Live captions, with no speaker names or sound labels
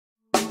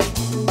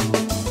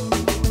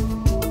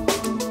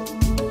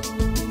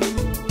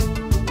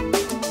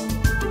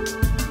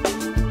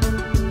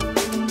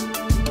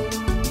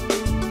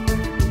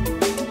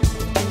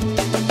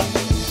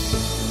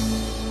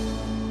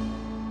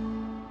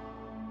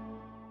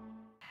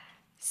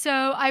So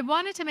I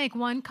wanted to make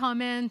one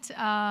comment.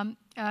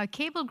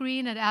 Cable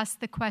Green had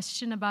asked the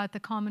question about the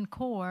Common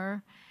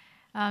Core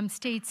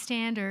state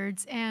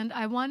standards, and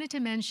I wanted to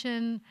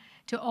mention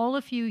to all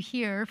of you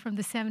here from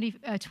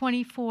the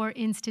 24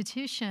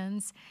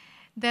 institutions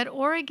that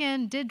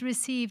Oregon did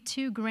receive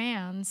 2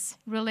 grants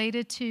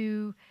related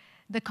to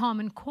the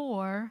Common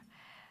Core.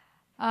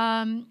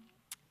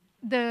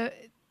 The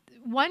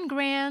one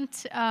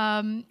grant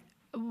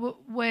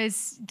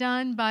was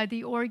done by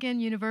the Oregon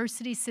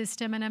University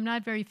system, and I'm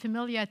not very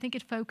familiar. I think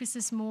it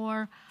focuses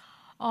more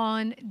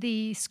on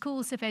the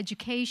schools of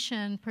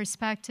education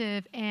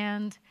perspective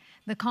and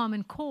the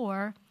Common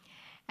Core.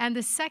 And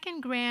the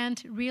second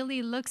grant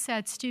really looks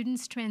at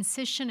students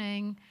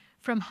transitioning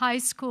from high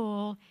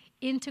school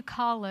into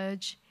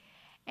college.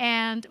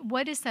 And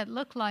what does that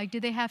look like?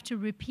 Do they have to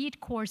repeat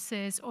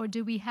courses, or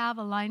do we have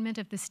alignment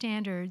of the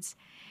standards?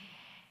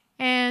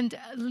 And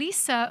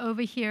Lisa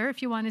over here,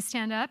 if you want to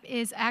stand up,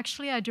 is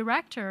actually a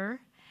director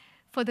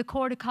for the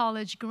Core to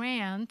College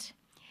grant.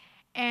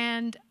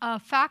 And a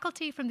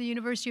faculty from the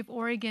University of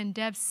Oregon,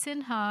 Dev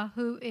Sinha,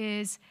 who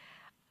is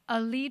a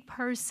lead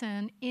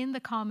person in the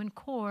Common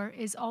Core,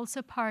 is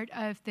also part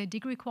of the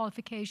degree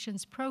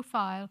qualifications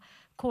profile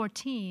core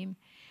team.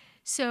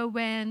 So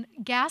when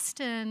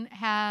Gaston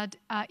had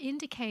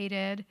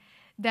indicated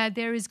that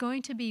there is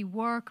going to be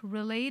work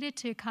related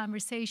to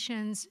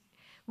conversations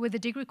with the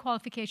degree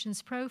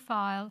qualifications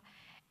profile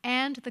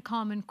and the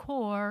Common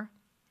Core,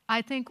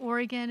 I think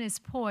Oregon is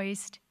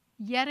poised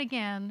yet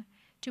again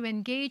to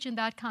engage in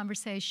that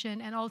conversation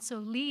and also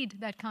lead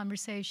that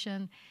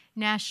conversation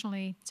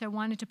nationally. So I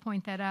wanted to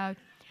point that out.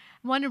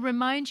 I want to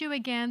remind you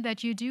again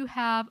that you do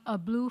have a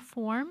blue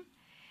form,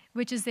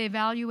 which is the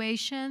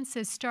evaluation,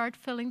 so start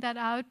filling that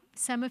out.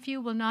 Some of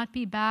you will not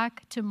be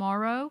back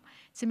tomorrow,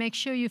 so make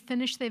sure you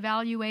finish the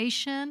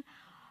evaluation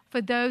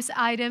for those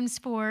items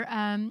for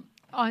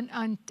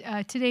on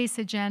today's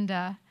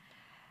agenda.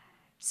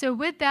 So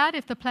with that,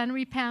 if the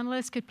plenary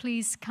panelists could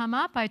please come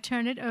up, I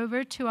turn it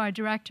over to our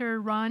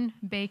director, Ron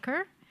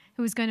Baker,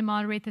 who is going to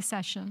moderate the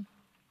session.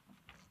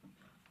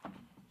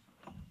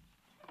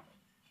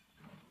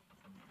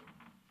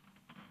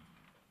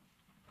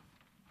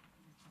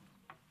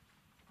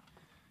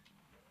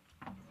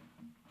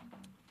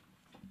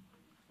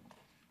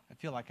 I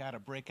feel like I had a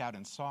breakout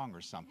in song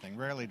or something.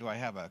 Rarely do I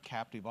have a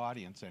captive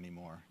audience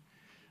anymore.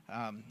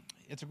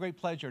 It's a great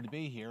pleasure to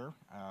be here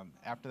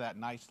after that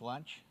nice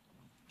lunch.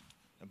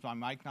 Is my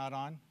mic not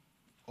on?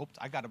 Oops,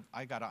 I gotta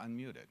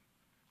unmute it.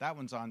 That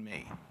one's on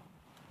me.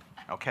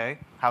 Okay,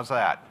 how's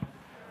that?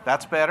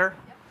 That's better?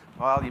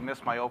 Well, you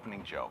missed my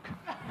opening joke.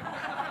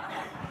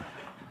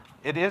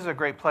 It is a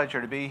great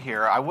pleasure to be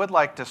here. I would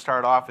like to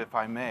start off, if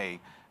I may,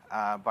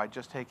 by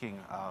just taking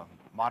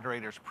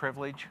moderator's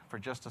privilege for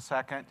just a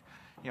second.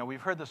 You know,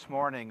 we've heard this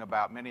morning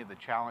about many of the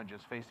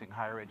challenges facing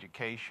higher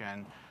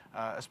education,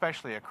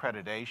 especially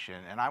accreditation.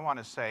 And I want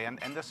to say, and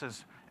this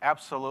is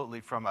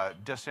absolutely from a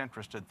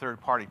disinterested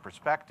third-party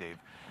perspective,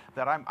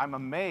 that I'm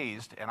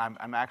amazed and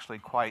I'm actually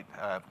quite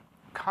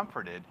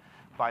comforted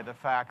by the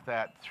fact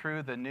that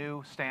through the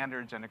new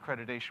standards and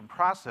accreditation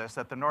process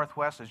that the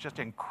Northwest is just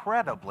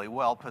incredibly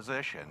well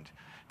positioned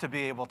to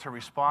be able to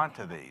respond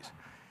to these.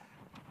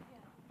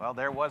 Well,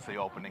 there was the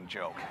opening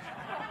joke.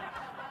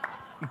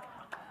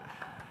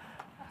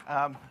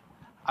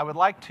 I would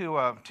like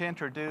to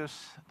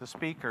introduce the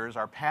speakers,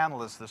 our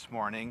panelists this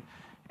morning,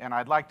 and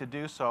I'd like to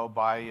do so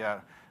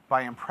by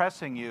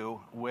impressing you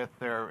with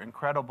their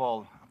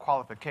incredible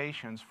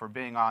qualifications for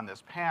being on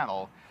this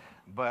panel,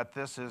 but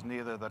this is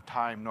neither the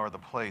time nor the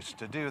place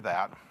to do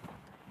that.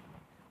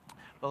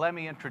 But let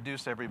me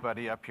introduce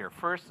everybody up here.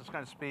 First that's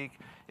going to speak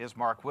is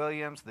Mark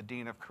Williams, the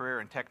Dean of Career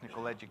and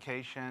Technical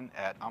Education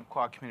at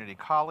Umpqua Community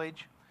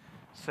College.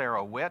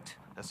 Sarah Witt,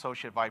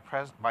 Associate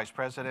Vice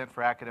President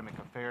for Academic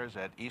Affairs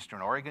at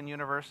Eastern Oregon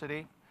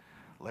University.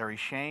 Larry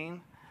Shane,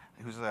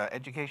 who's an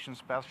education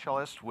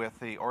specialist with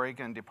the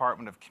Oregon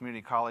Department of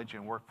Community College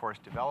and Workforce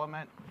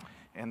Development.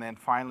 And then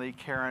finally,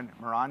 Karen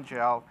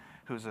Marangel,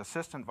 who's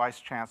Assistant Vice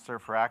Chancellor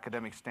for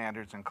Academic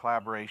Standards and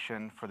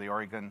Collaboration for the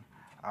Oregon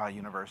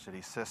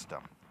University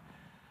System.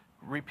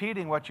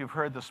 Repeating what you've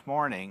heard this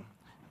morning,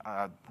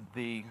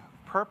 the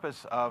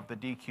purpose of the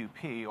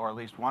DQP, or at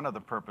least one of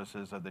the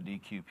purposes of the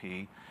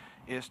DQP,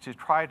 is to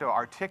try to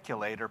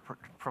articulate or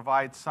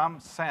provide some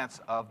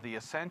sense of the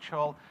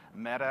essential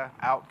meta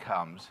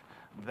outcomes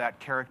that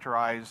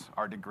characterize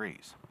our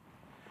degrees.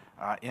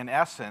 In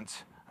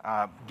essence,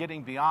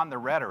 getting beyond the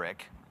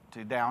rhetoric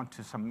down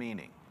to some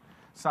meaning,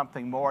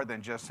 something more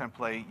than just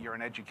simply you're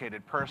an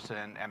educated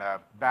person and a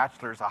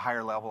bachelor's a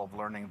higher level of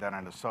learning than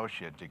an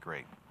associate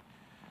degree.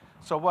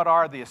 So what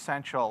are the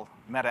essential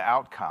meta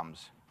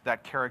outcomes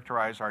that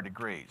characterize our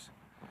degrees?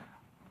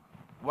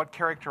 What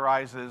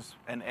characterizes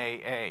an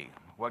AA?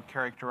 What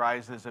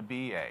characterizes a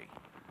BA?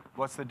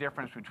 What's the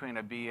difference between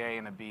a BA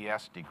and a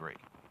BS degree?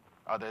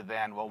 Other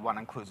than, well, one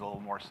includes a little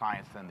more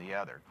science than the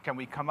other. Can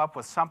we come up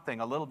with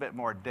something a little bit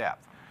more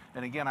depth?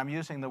 And again, I'm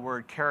using the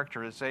word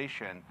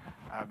characterization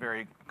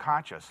very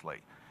consciously.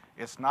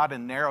 It's not a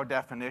narrow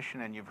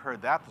definition, and you've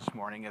heard that this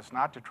morning. It's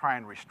not to try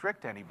and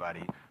restrict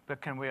anybody,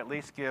 but can we at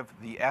least give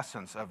the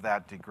essence of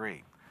that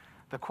degree?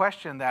 The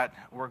question that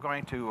we're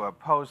going to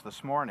pose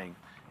this morning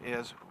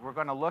is we're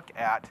going to look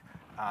at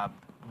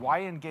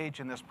why engage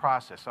in this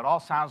process. It all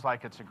sounds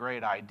like it's a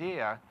great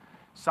idea.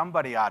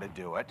 Somebody ought to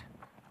do it.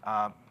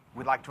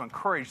 We'd like to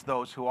encourage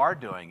those who are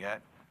doing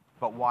it,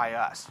 but why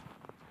us?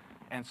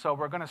 And so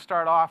we're going to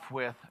start off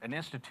with an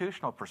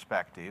institutional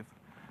perspective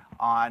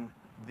on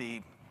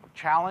the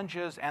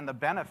challenges and the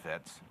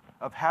benefits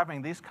of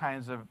having these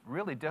kinds of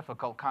really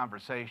difficult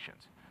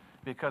conversations,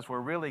 because we're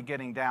really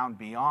getting down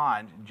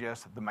beyond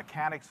just the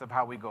mechanics of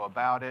how we go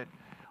about it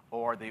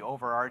or the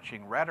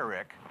overarching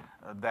rhetoric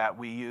that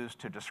we use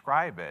to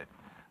describe it.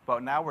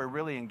 But now we're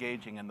really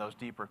engaging in those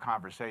deeper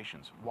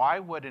conversations. Why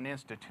would an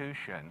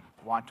institution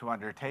want to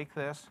undertake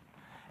this?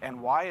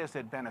 And why is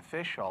it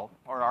beneficial,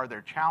 or are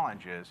there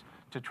challenges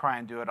to try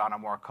and do it on a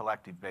more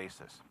collective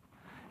basis?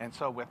 And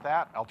so with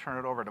that, I'll turn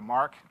it over to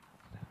Mark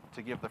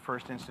to give the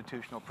first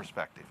institutional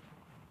perspective.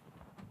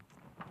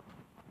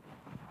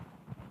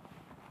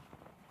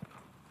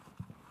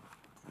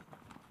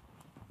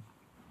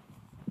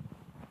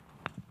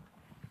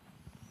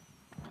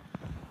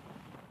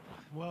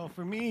 Well,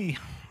 for me,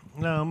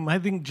 I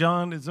think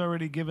John has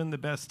already given the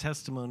best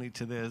testimony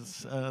to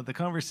this. The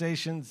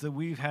conversations that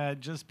we've had,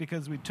 just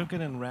because we took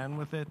it and ran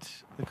with it,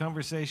 the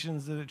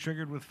conversations that it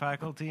triggered with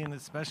faculty, and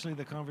especially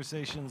the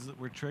conversations that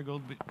were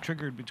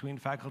triggered between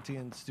faculty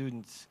and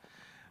students.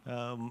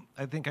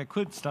 I think I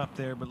could stop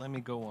there, but let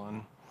me go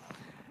on.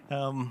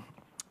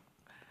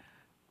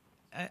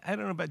 I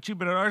don't know about you,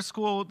 but at our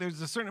school,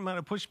 there's a certain amount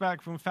of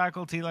pushback from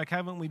faculty, like,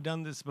 haven't we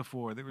done this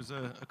before? There was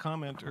a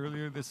comment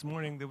earlier this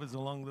morning that was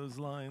along those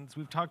lines.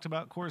 We've talked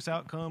about course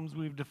outcomes,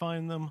 we've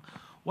defined them.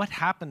 What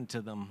happened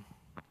to them?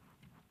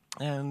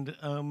 And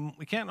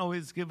we can't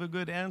always give a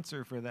good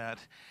answer for that.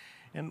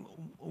 And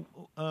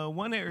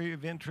one area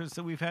of interest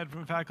that we've had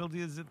from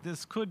faculty is that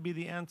this could be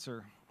the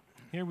answer.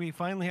 Here we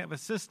finally have a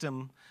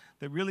system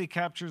that really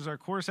captures our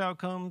course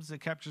outcomes,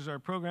 it captures our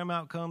program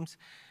outcomes,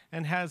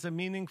 and has a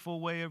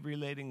meaningful way of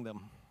relating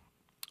them.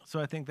 So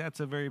I think that's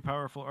a very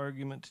powerful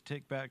argument to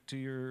take back to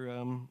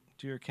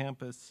your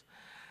campus.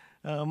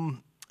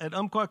 At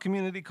Umpqua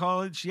Community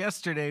College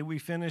yesterday, we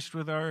finished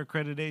with our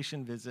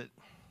accreditation visit.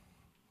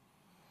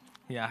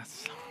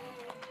 Yes.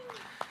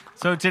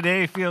 So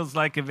today feels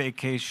like a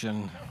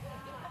vacation.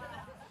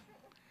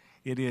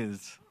 It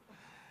is.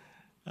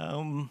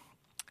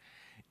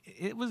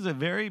 It was a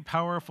very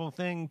powerful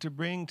thing to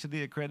bring to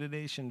the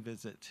accreditation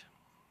visit.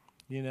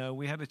 You know,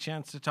 we had a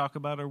chance to talk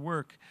about our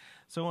work.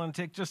 So I want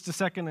to take just a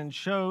second and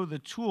show the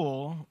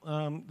tool.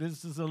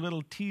 This is a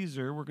little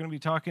teaser. We're going to be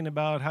talking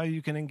about how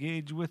you can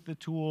engage with the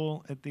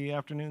tool at the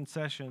afternoon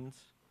sessions.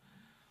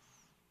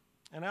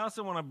 And I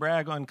also want to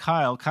brag on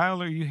Kyle.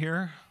 Kyle, are you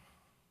here?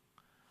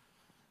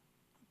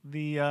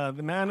 The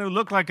man who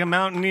looked like a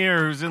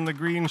mountaineer who's in the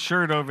green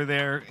shirt over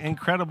there.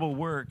 Incredible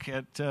work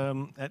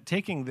at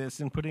taking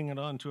this and putting it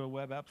onto a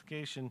web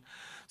application.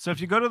 So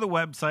if you go to the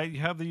website, you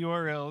have the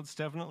URL. It's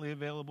definitely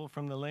available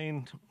from the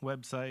Lane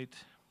website.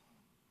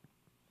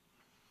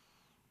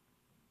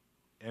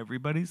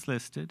 Everybody's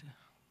listed.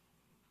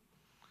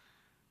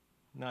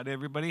 Not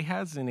everybody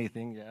has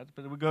anything yet,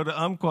 but we go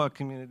to Umpqua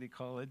Community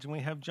College, and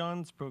we have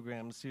John's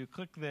program. So you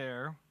click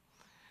there.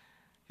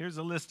 Here's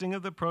a listing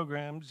of the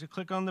programs. You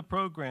click on the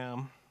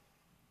program,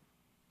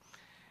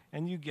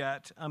 and you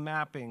get a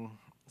mapping.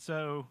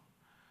 So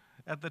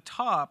at the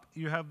top,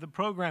 you have the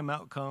program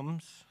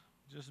outcomes,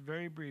 just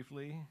very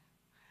briefly.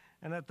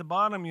 And at the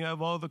bottom, you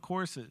have all the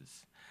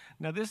courses.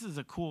 Now, this is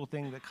a cool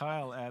thing that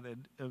Kyle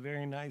added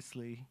very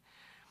nicely.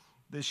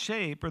 The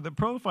shape or the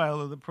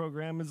profile of the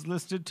program is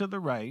listed to the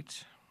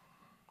right.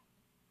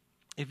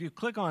 If you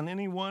click on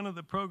any one of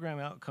the program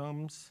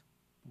outcomes,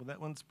 well, that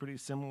one's pretty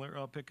similar.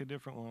 I'll pick a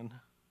different one.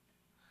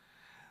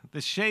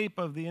 The shape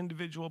of the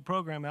individual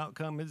program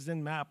outcome is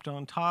then mapped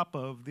on top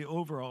of the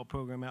overall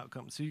program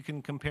outcome, so you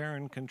can compare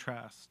and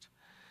contrast.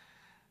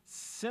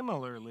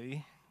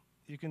 Similarly,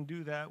 you can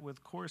do that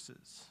with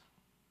courses.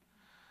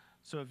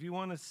 So if you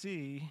want to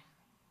see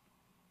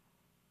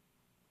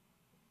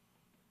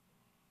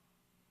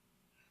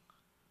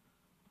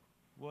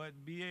what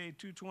BA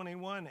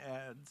 221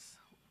 adds,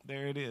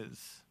 there it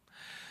is.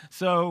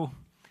 So,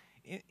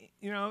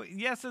 you know,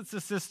 yes, it's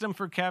a system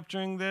for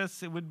capturing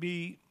this. It would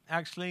be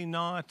actually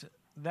not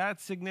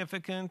that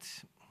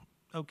significant.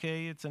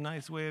 Okay, it's a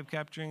nice way of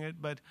capturing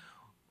it, but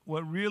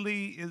what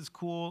really is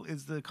cool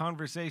is the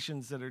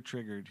conversations that are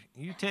triggered.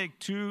 You take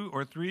 2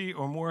 or 3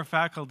 or more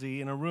faculty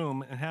in a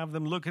room and have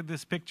them look at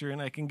this picture,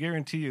 and I can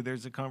guarantee you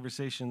there's a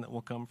conversation that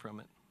will come from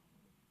it.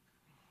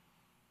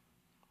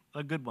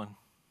 A good one.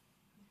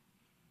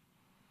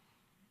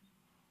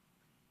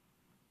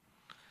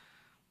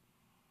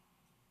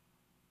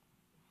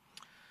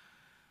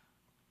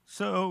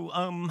 So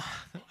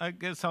I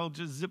guess I'll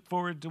just zip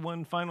forward to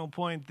one final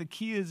point. The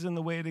key is in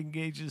the way it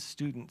engages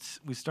students.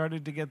 We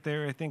started to get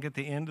there, I think, at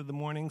the end of the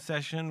morning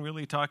session,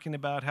 really talking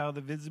about how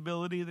the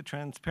visibility, the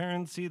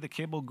transparency, the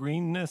cable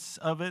greenness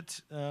of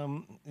it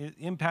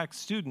impacts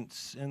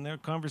students and their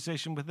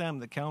conversation with them,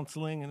 the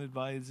counseling and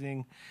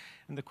advising,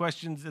 and the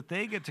questions that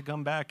they get to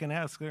come back and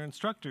ask their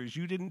instructors.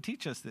 You didn't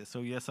teach us this.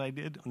 Oh, yes, I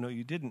did. No,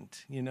 you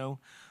didn't. You know,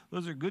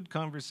 those are good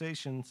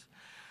conversations.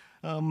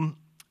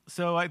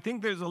 So I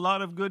think there's a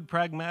lot of good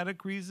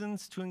pragmatic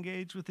reasons to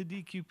engage with the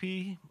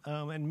DQP,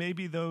 and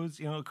maybe those,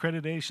 you know,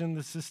 accreditation,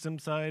 the system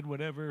side,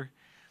 whatever,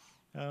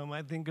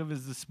 I think of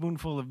as the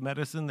spoonful of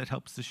medicine that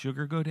helps the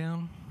sugar go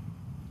down.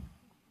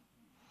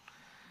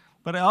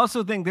 But I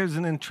also think there's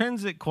an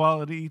intrinsic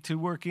quality to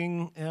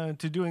working,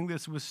 to doing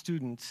this with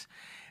students.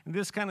 And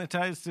this kind of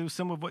ties to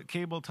some of what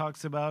Cable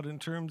talks about in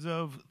terms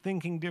of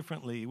thinking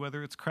differently,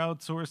 whether it's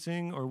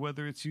crowdsourcing or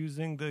whether it's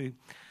using the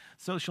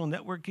social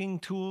networking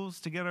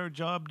tools to get our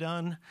job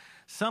done.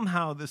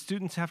 Somehow the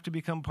students have to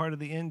become part of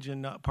the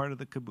engine, not part of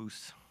the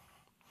caboose.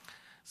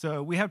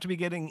 So we have to be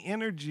getting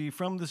energy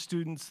from the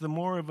students, the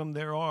more of them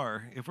there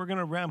are. If we're going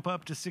to ramp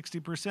up to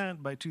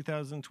 60% by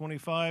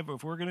 2025, or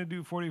if we're going to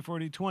do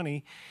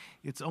 40-40-20,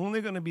 it's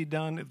only going to be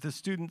done if the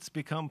students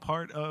become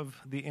part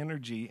of the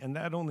energy, and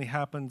that only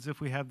happens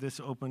if we have this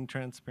open,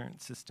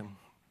 transparent system.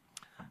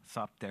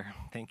 Stop there.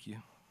 Thank you.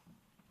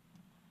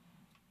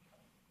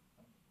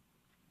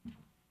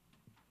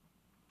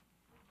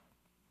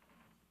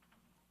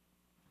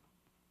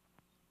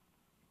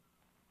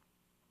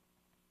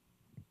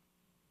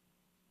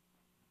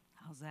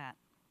 How's that?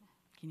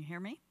 Can you hear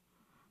me?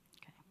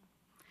 Okay.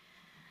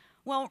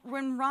 Well,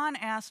 when Ron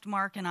asked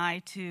Mark and I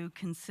to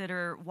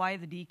consider why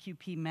the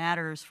DQP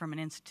matters from an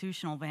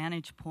institutional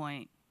vantage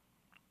point,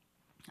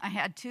 I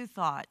had two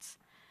thoughts.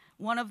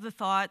 One of the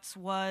thoughts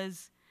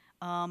was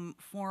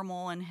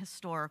formal and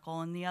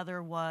historical, and the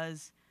other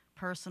was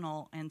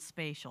personal and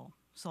spatial.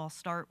 So I'll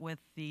start with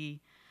the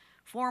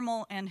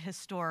formal and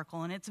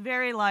historical, and it's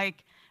very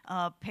like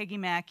Peggy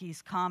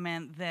Mackey's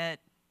comment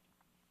that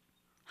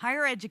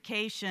higher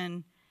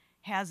education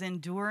has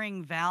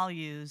enduring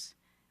values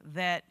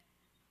that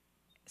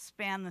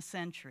span the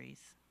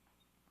centuries.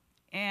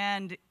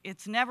 And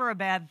it's never a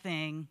bad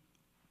thing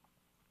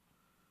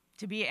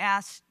to be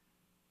asked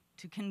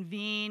to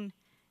convene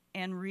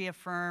and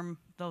reaffirm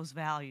those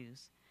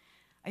values.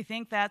 I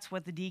think that's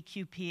what the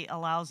DQP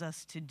allows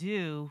us to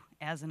do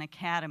as an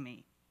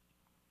academy.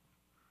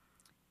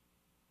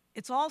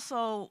 It's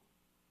also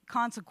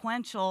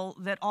consequential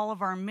that all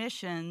of our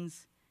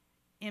missions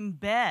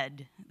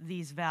embed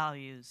these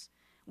values.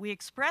 We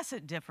express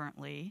it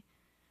differently.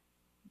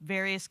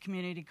 Various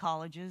community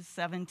colleges,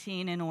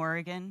 17 in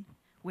Oregon.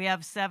 We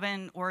have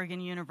 7 Oregon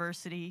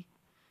universities,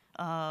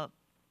 OUU.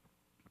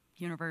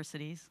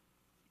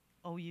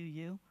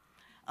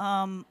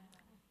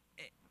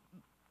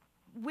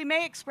 We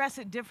may express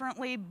it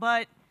differently,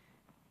 but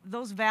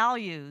those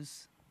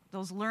values,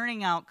 those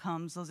learning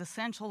outcomes, those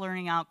essential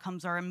learning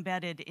outcomes are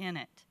embedded in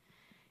it.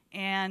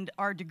 And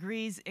our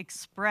degrees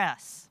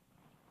express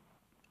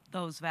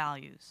those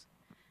values.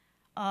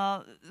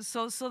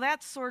 So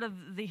that's sort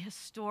of the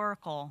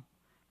historical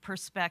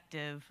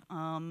perspective.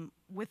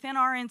 Within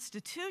our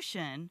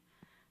institution,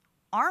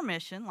 our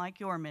mission, like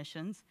your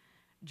missions,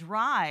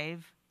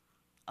 drive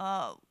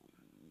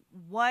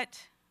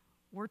what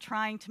we're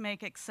trying to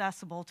make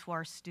accessible to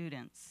our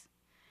students.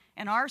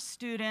 And our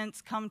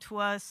students come to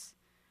us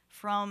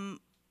from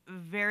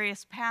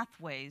various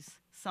pathways.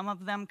 Some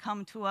of them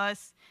come to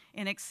us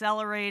in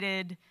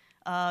accelerated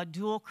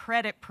dual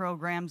credit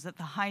programs at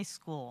the high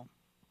school.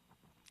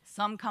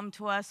 Some come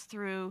to us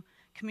through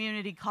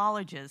community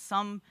colleges.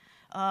 Some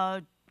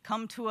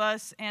come to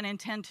us and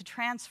intend to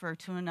transfer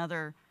to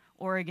another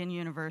Oregon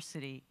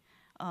university.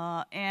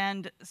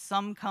 And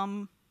some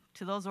come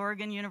to those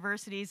Oregon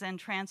universities and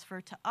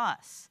transfer to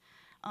us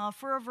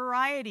for a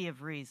variety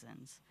of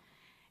reasons.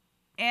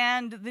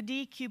 And the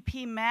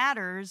DQP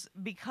matters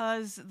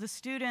because the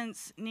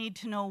students need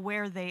to know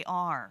where they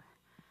are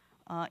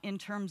in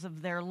terms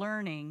of their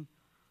learning,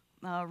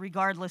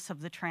 regardless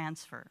of the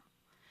transfer.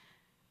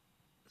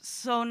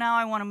 So now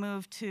I want to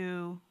move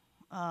to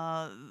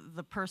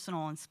the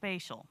personal and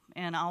spatial,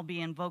 and I'll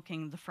be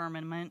invoking the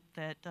firmament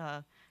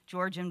that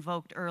George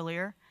invoked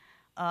earlier.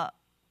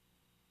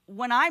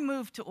 When I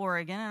moved to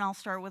Oregon, and I'll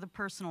start with a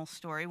personal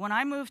story, when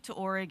I moved to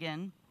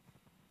Oregon,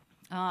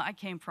 I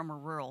came from a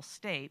rural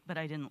state, but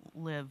I didn't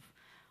live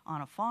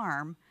on a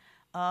farm.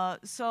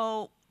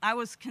 So I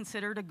was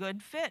considered a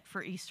good fit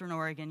for Eastern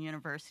Oregon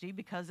University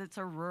because it's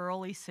a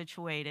rurally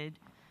situated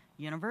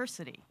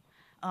university.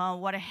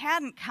 What I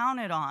hadn't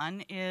counted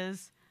on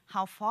is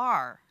how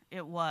far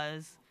it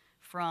was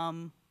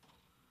from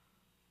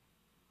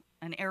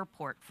an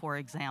airport, for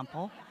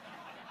example.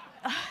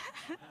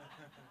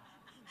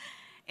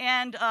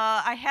 And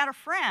I had a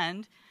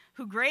friend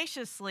who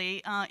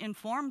graciously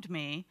informed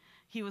me,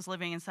 he was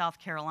living in South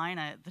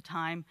Carolina at the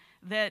time,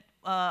 that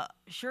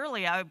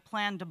surely I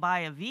planned to buy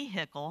a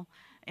vehicle,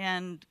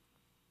 and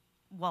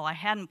well, I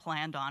hadn't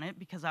planned on it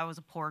because I was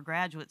a poor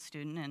graduate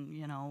student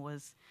and,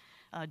 was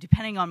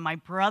depending on my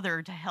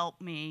brother to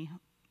help me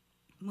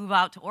move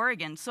out to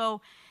Oregon.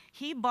 So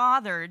he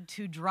bothered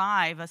to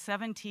drive a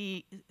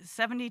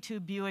 72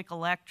 Buick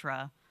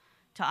Electra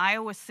to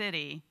Iowa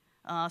City,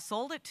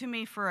 sold it to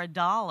me for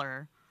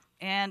 $1,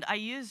 and I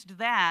used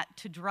that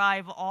to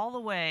drive all the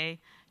way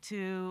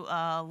to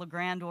La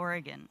Grande,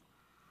 Oregon.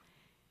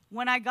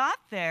 When I got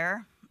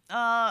there,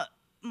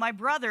 my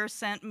brother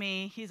sent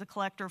me, he's a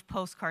collector of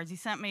postcards, he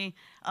sent me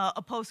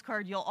a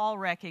postcard you'll all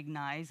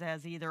recognize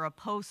as either a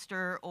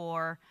poster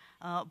or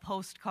a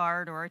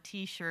postcard or a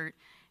t-shirt,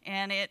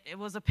 and it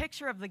was a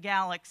picture of the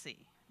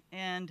galaxy,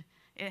 and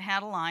it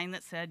had a line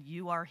that said,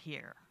 "You are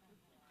here."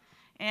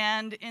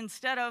 And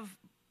instead of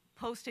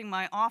posting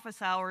my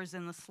office hours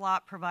in the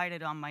slot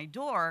provided on my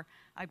door,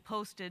 I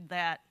posted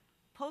that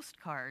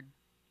postcard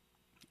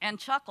and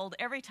chuckled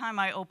every time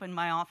I opened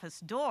my office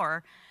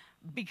door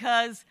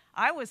because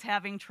I was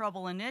having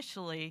trouble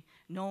initially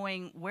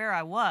knowing where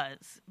I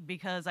was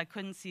because I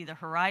couldn't see the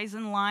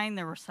horizon line.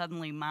 There were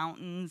suddenly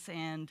mountains,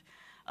 and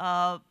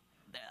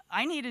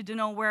I needed to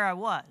know where I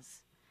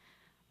was.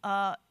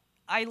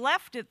 I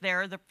left it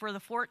there for the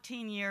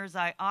 14 years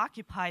I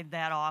occupied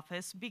that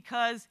office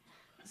because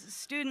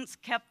students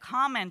kept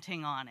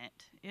commenting on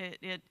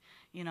it.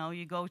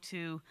 You go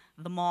to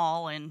the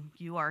mall and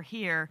you are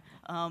here,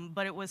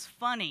 but it was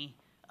funny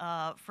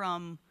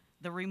from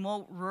the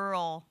remote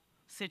rural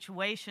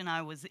situation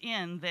I was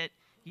in that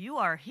you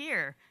are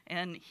here,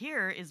 and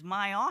here is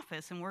my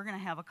office, and we're going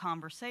to have a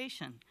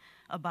conversation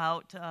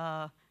about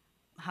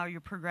how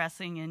you're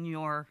progressing in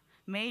your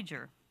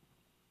major.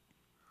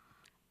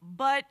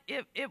 But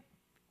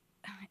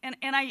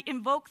and I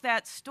invoke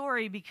that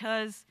story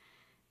because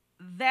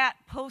that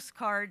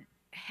postcard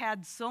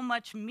had so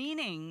much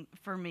meaning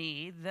for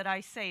me that I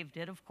saved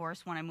it, of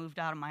course, when I moved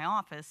out of my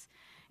office.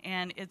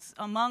 And it's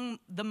among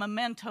the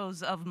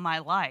mementos of my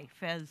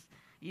life, as,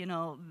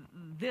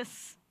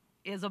 this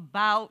is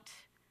about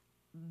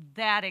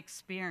that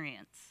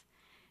experience.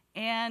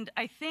 And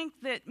I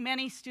think that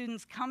many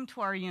students come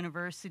to our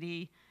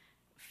university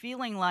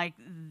feeling like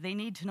they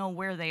need to know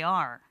where they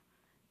are.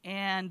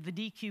 And the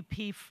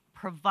DQP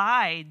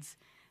provides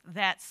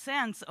that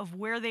sense of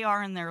where they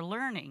are in their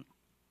learning.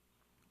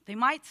 They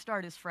might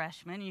start as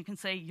freshmen, and you can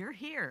say, "You're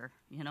here,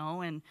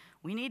 and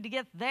we need to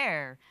get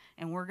there,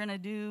 and we're going to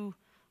do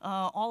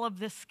all of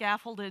this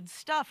scaffolded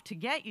stuff to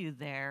get you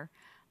there."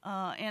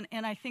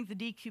 And I think the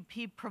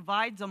DQP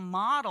provides a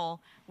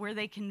model where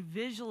they can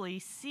visually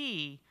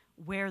see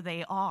where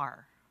they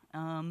are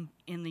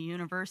in the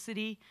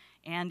university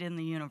and in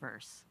the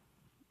universe.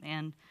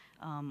 And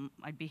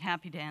I'd be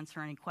happy to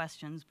answer any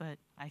questions, but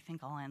I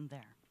think I'll end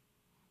there.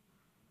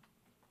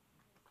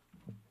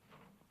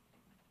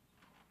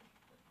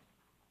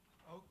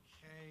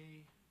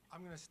 Okay, I'm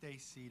going to stay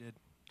seated.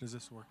 Does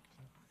this work?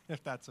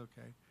 If that's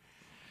okay.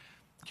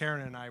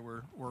 Karen and I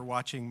were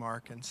watching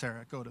Mark and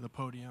Sarah go to the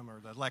podium, or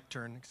the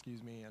lectern,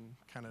 excuse me, and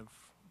kind of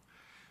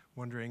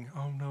wondering,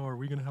 oh no, are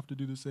we going to have to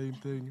do the same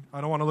thing?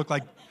 I don't want to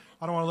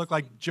look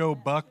like Joe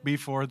Buck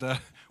before the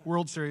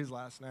World Series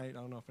last night.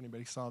 I don't know if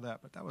anybody saw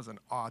that, but that was an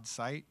odd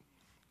sight.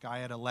 Guy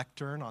had a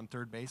lectern on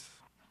third base,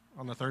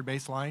 on the third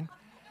base line,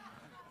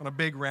 on a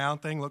big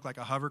round thing, looked like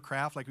a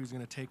hovercraft, like he was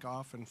going to take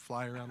off and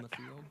fly around the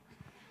field.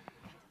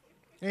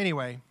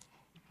 Anyway,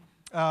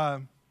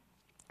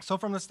 so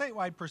from the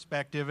statewide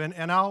perspective,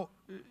 and I'll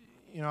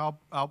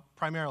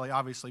primarily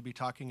obviously be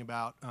talking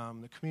about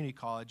the community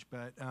college,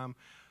 but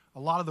a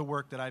lot of the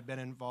work that I've been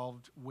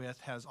involved with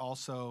has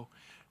also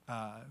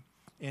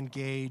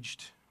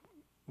engaged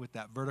with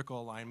that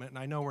vertical alignment. And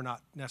I know we're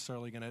not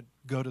necessarily going to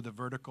go to the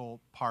vertical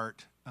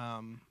part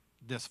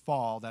this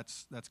fall.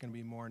 That's going to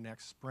be more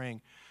next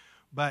spring.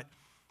 But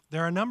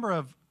there are a number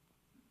of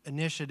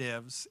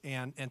initiatives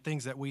and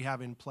things that we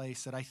have in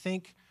place that I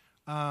think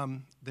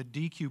the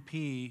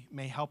DQP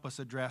may help us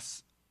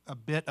address a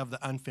bit of the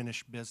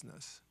unfinished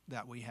business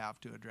that we have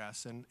to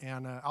address.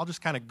 And I'll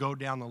just kind of go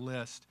down the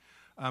list.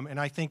 And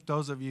I think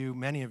those of you,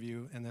 many of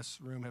you in this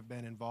room have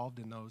been involved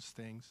in those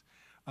things.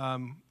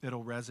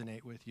 It'll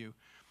resonate with you.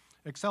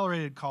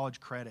 Accelerated college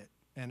credit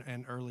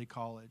and early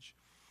college.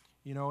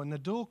 In the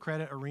dual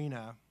credit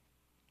arena,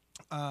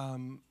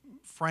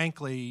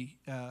 frankly,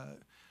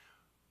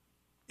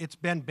 it's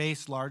been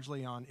based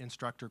largely on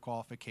instructor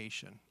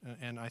qualification,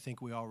 and I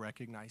think we all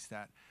recognize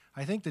that.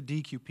 I think the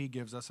DQP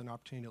gives us an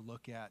opportunity to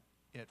look at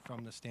it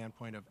from the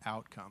standpoint of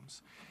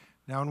outcomes.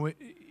 Now,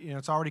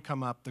 it's already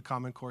come up, the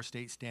Common Core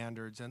state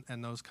standards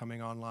and those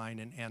coming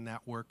online, and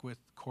that work with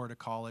Core to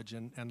College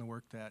and the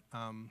work that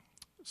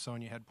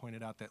Sonia had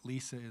pointed out that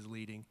Lisa is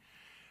leading.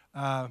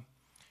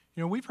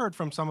 We've heard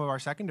from some of our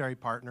secondary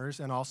partners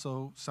and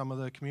also some of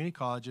the community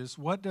colleges,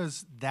 what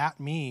does that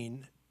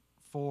mean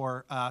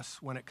for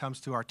us when it comes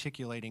to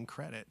articulating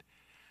credit?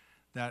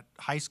 That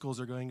high schools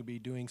are going to be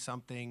doing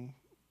something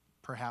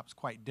perhaps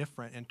quite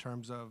different in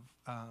terms of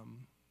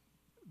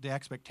the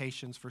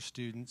expectations for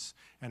students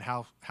and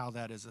how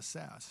that is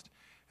assessed.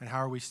 and how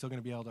are we still going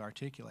to be able to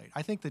articulate?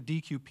 I think the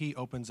DQP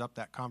opens up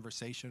that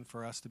conversation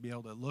for us to be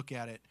able to look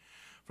at it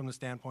from the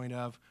standpoint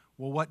of,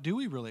 well, what do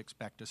we really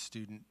expect a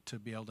student to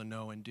be able to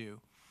know and do?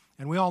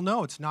 And we all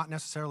know it's not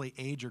necessarily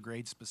age or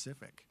grade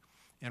specific.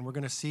 And we're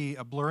going to see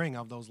a blurring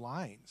of those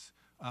lines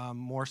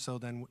more so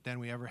than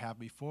we ever have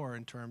before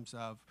in terms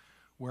of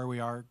where we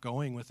are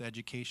going with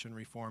education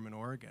reform in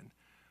Oregon.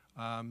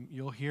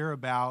 You'll hear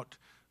about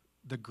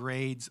the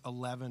grades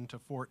 11 to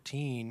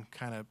 14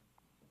 kind of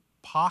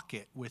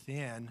pocket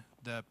within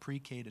the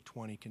pre-K to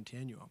 20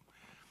 continuum.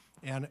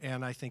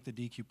 And I think the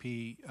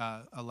DQP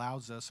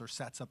allows us or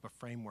sets up a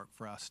framework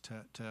for us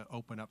to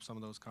open up some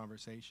of those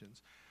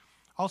conversations.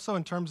 Also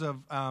in terms of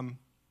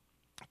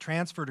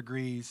transfer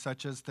degrees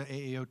such as the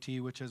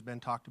AAOT, which has been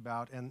talked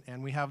about,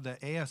 and we have the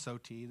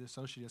ASOT, the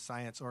Associate of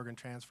Science, Organ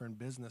Transfer and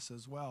Business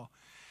as well.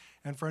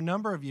 And for a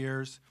number of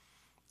years,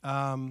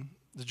 the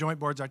Joint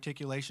Boards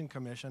Articulation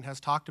Commission has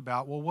talked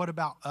about, well, what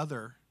about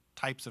other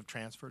types of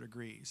transfer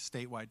degrees,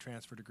 statewide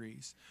transfer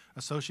degrees,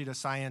 Associate of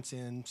Science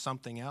in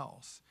something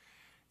else?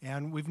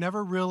 And we've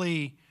never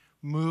really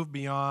moved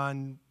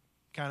beyond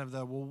kind of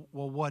the,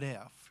 well, what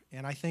if?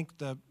 And I think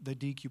the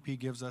DQP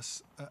gives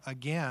us,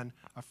 again,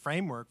 a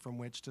framework from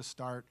which to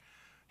start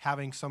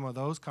having some of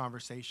those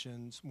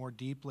conversations more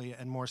deeply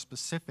and more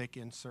specific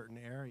in certain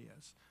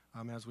areas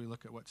as we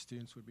look at what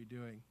students would be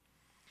doing.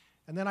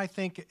 And then I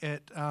think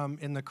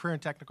in the career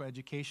and technical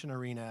education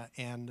arena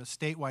and the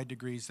statewide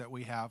degrees that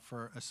we have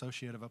for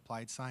Associate of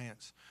Applied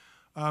Science,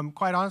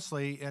 quite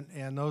honestly,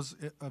 and those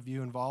of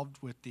you involved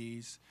with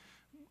these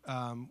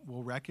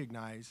will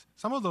recognize,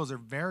 some of those are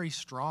very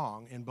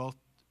strong in both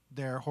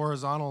their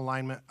horizontal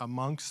alignment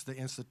amongst the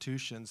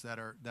institutions that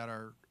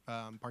are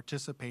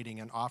participating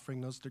and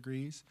offering those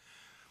degrees,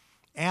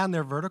 and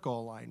their vertical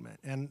alignment.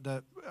 And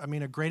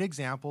a great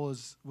example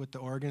is with the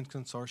Oregon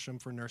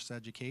Consortium for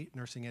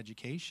Nursing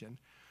Education.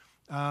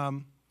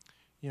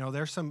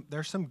 There's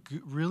some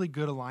really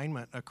good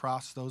alignment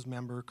across those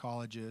member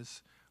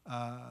colleges,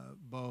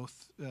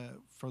 both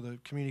for the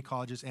community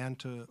colleges and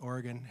to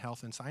Oregon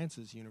Health and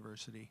Sciences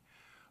University.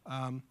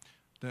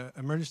 The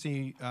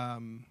emergency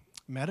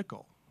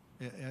medical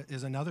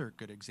is another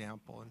good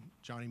example, and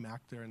Johnny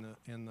Mack there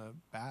in the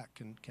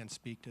back can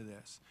speak to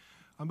this.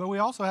 But we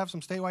also have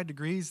some statewide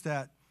degrees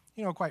that,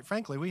 quite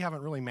frankly, we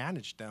haven't really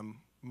managed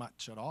them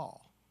much at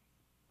all.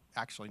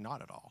 Actually,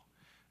 not at all.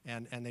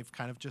 And they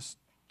kind of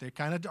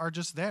are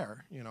just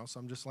there, so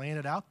I'm just laying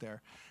it out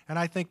there. And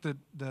I think the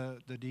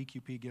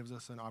DQP gives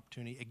us an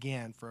opportunity,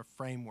 again, for a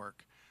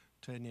framework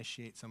to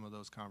initiate some of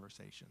those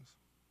conversations.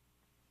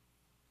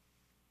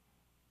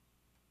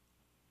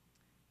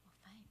 Well,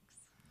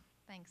 thanks.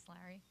 Thanks,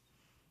 Larry.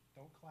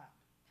 Don't clap.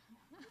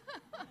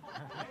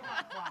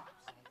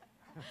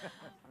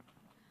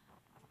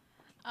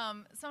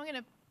 So I'm going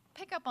to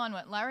pick up on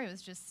what Larry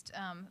was just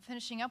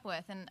finishing up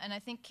with, and I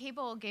think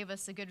Cable gave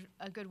us a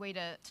good way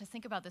to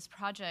think about this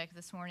project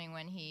this morning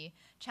when he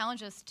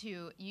challenged us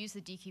to use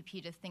the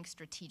DQP to think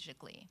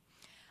strategically.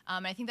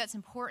 I think that's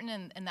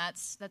important, and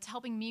that's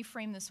helping me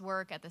frame this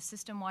work at the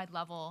system-wide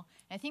level.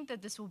 And I think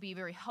that this will be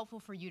very helpful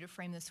for you to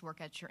frame this work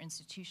at your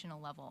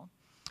institutional level.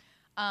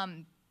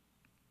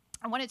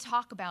 I want to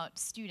talk about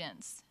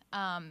students.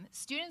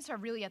 Students are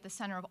really at the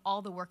center of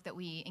all the work that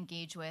we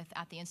engage with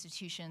at the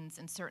institutions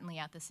and certainly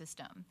at the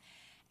system.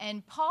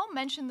 And Paul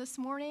mentioned this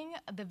morning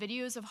the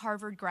videos of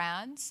Harvard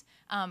grads,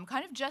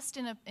 kind of just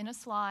in a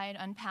slide,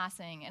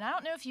 unpassing. And I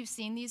don't know if you've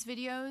seen these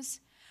videos,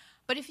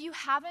 but if you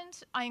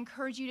haven't, I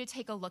encourage you to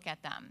take a look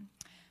at them.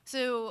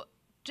 So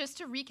just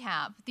to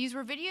recap, these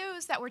were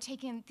videos that were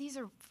taken, these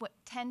are what,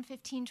 10,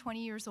 15,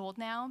 20 years old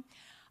now,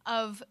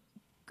 of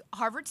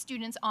Harvard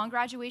students on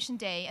graduation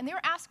day, and they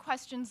were asked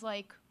questions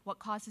like, what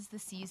causes the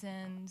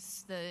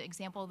seasons? The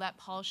example that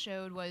Paul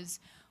showed was,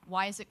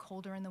 why is it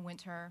colder in the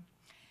winter?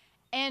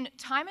 And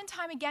time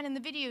again in the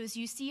videos,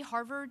 you see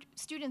Harvard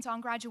students on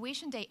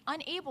graduation day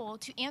unable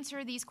to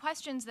answer these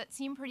questions that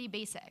seem pretty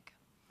basic.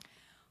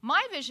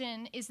 My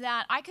vision is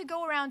that I could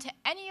go around to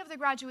any of the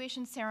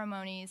graduation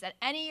ceremonies at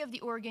any of the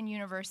Oregon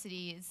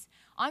universities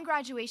on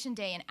graduation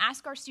day and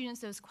ask our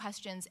students those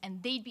questions,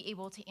 and they'd be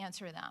able to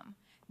answer them.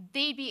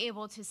 They'd be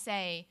able to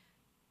say,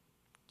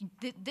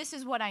 this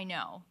is what I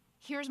know.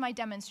 Here's my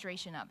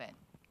demonstration of it.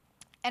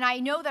 And I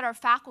know that our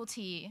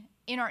faculty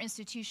in our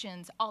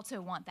institutions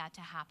also want that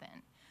to happen.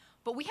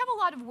 But we have a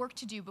lot of work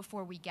to do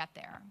before we get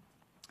there.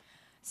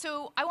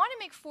 So I want to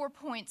make 4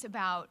 points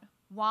about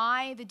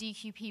why the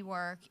DQP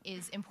work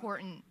is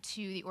important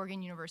to the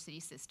Oregon University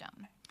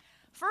system.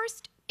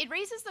 First, it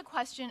raises the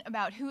question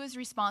about who is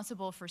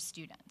responsible for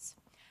students.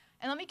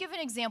 And let me give an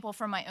example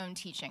from my own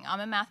teaching. I'm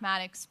a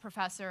mathematics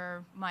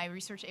professor. My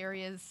research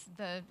area is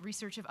the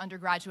research of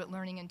undergraduate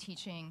learning and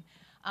teaching.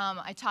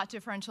 I taught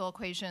differential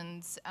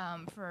equations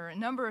for a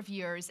number of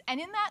years. And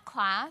in that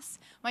class,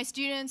 my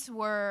students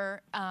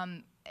were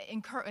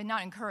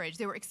not encouraged,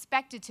 they were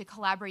expected to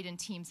collaborate in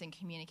teams and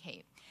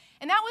communicate.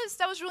 And that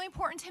was really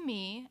important to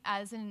me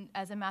as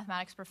a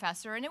mathematics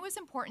professor, and it was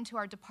important to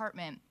our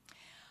department.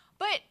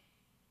 But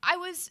I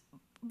was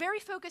very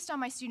focused on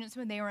my students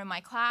when they were in my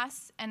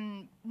class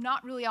and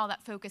not really all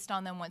that focused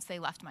on them once they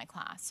left my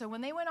class. So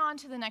when they went on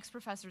to the next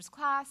professor's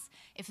class,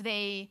 if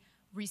they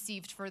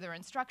received further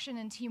instruction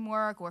in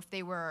teamwork or if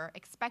they were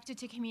expected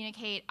to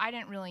communicate, I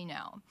didn't really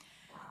know.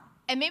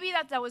 And maybe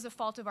that was a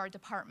fault of our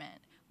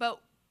department, but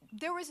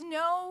there was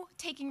no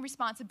taking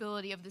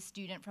responsibility of the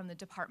student from the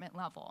department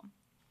level.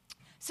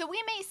 So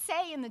we may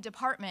say in the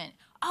department,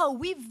 oh,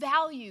 we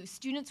value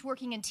students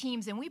working in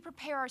teams and we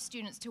prepare our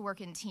students to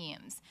work in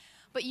teams.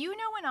 But you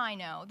know and I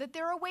know that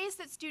there are ways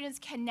that students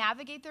can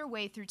navigate their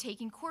way through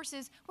taking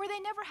courses where they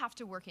never have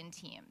to work in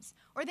teams,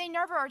 or they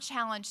never are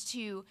challenged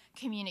to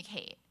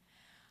communicate,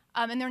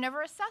 and they're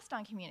never assessed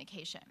on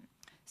communication.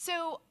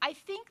 So I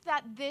think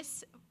that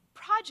this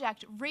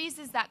project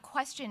raises that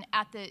question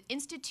at the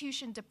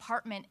institution,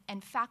 department,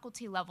 and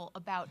faculty level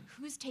about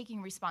who's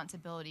taking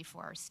responsibility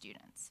for our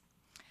students.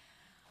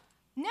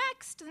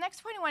 Next, the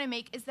next point I want to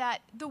make is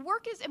that the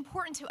work is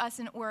important to us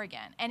in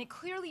Oregon, and it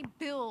clearly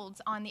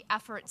builds on the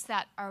efforts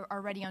that are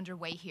already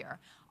underway here.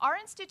 Our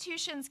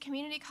institutions,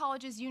 community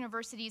colleges,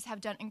 universities have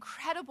done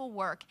incredible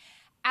work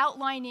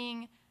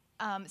outlining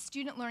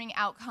student learning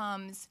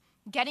outcomes,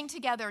 getting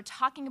together,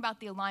 talking about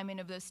the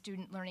alignment of those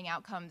student learning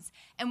outcomes,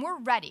 and we're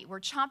ready. We're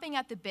chomping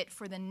at the bit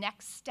for the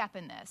next step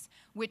in this,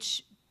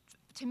 which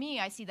to me,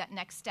 I see that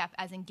next step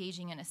as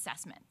engaging in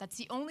assessment. That's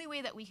the only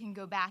way that we can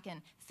go back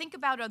and think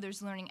about, are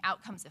those learning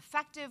outcomes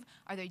effective?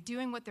 Are they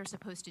doing what they're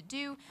supposed to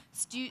do?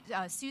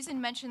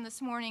 Susan mentioned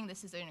this morning,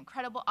 this is an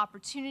incredible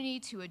opportunity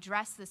to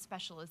address the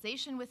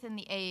specialization within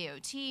the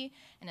AAOT.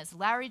 And as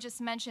Larry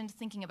just mentioned,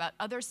 thinking about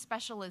other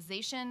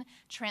specialization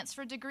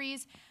transfer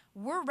degrees,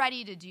 we're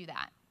ready to do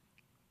that.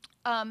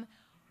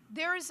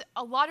 There's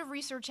a lot of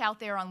research out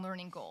there on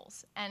learning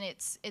goals, and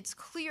it's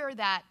clear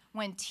that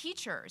when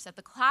teachers at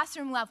the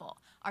classroom level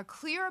are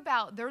clear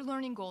about their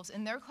learning goals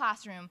in their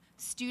classroom,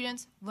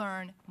 students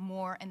learn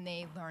more and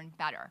they learn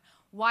better.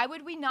 Why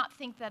would we not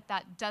think that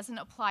that doesn't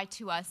apply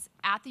to us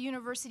at the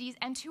universities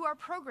and to our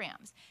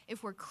programs?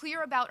 If we're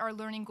clear about our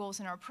learning goals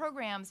in our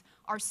programs,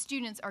 our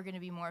students are going to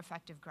be more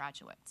effective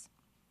graduates.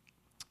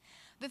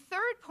 The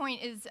third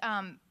point is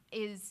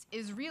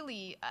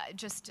really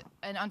just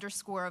an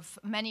underscore of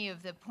many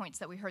of the points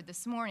that we heard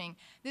this morning.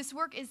 This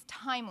work is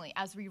timely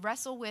as we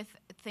wrestle with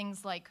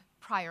things like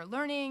prior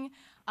learning,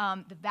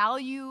 the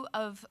value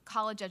of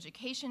college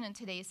education in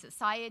today's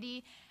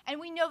society, and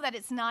we know that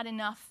it's not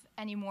enough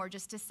anymore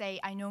just to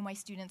say, I know my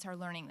students are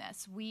learning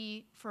this.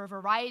 We, for a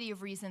variety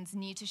of reasons,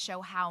 need to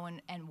show how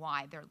and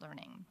why they're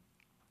learning.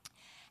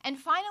 And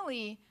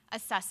finally,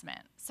 assessment.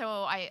 So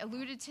I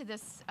alluded to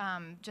this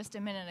just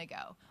a minute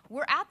ago.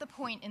 We're at the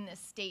point in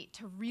this state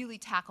to really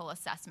tackle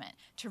assessment,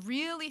 to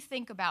really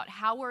think about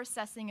how we're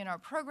assessing in our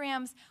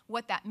programs,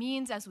 what that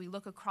means as we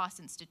look across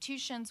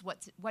institutions,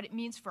 what it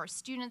means for our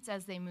students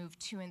as they move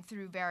to and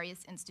through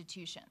various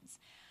institutions.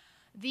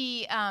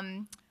 The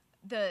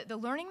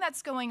learning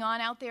that's going on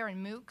out there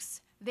in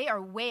MOOCs, they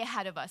are way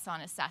ahead of us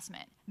on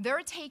assessment.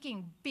 They're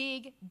taking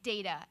big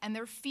data and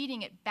they're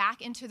feeding it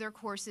back into their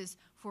courses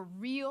for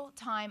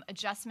real-time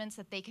adjustments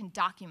that they can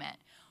document.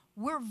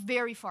 We're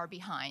very far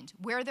behind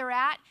where they're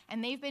at,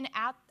 and they've been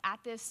at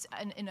this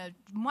in a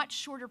much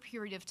shorter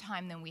period of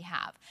time than we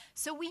have.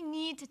 So we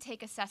need to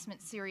take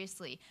assessment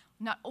seriously,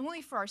 not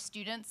only for our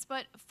students,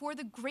 but for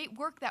the great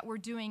work that we're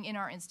doing in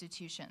our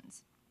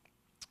institutions.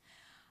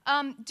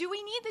 Do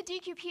we need the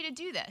DQP to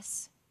do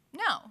this?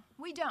 No,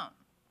 we don't.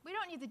 We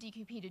don't need the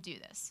DQP to do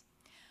this.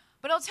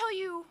 But I'll tell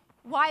you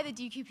why the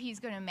DQP is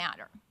going to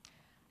matter.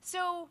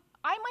 So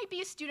I might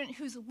be a student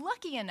who's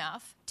lucky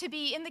enough to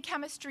be in the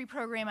chemistry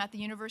program at the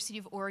University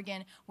of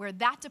Oregon, where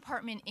that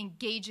department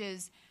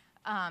engages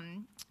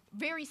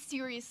very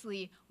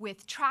seriously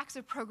with tracks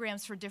of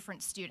programs for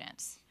different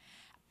students.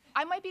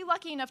 I might be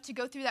lucky enough to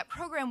go through that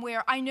program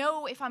where I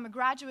know if I'm a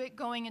graduate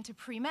going into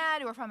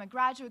pre-med or if I'm a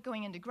graduate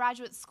going into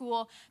graduate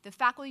school, the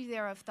faculty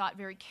there have thought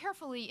very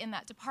carefully in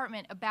that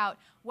department about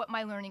what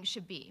my learning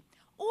should be.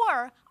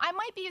 Or I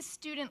might be a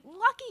student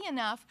lucky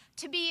enough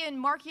to be in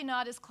Mark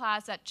Yanada's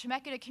class at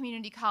Chemeketa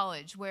Community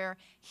College, where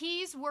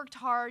he's worked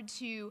hard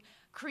to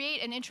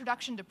create an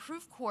introduction to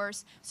proof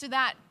course so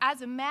that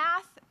as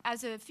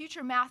a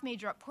future math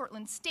major at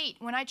Portland State,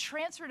 when I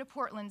transfer to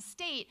Portland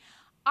State,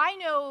 I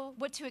know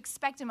what to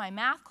expect in my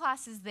math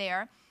classes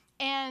there,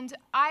 and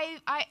I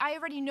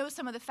already know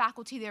some of the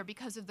faculty there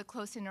because of the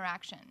close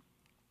interaction.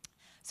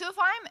 So if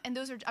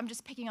I'm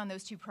just picking on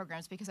those two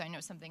programs because I know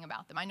something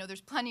about them. I know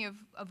there's plenty of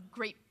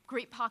great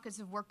pockets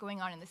of work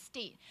going on in the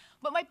state.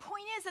 But my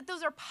point is that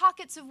those are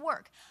pockets of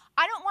work.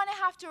 I don't want to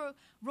have to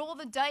roll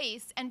the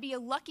dice and be a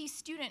lucky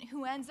student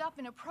who ends up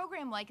in a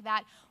program like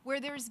that where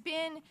there's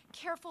been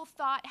careful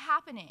thought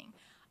happening.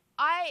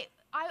 I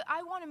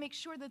want to make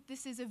sure that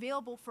this is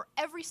available for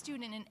every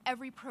student in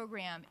every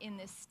program in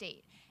this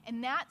state.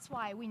 And that's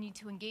why we need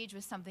to engage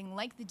with something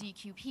like the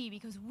DQP,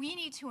 because we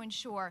need to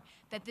ensure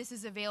that this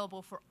is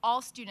available for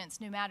all students,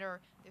 no matter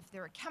if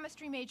they're a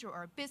chemistry major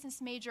or a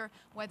business major,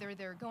 whether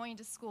they're going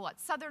to school at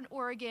Southern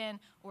Oregon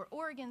or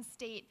Oregon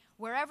State,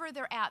 wherever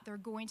they're at, they're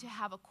going to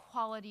have a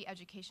quality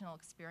educational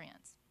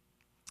experience.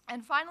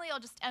 And finally, I'll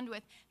just end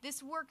with,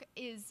 this work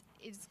is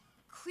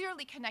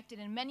clearly connected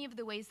in many of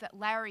the ways that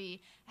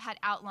Larry had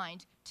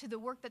outlined to the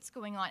work that's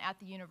going on at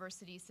the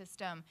university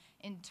system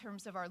in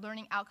terms of our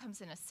learning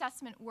outcomes and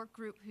assessment work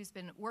group, who's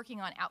been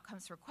working on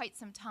outcomes for quite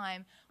some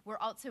time. We're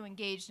also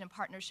engaged in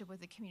partnership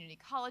with the community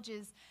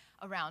colleges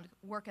around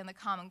work in the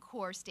Common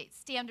Core state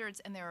standards,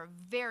 and there are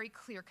very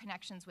clear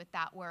connections with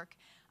that work.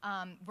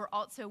 We're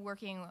also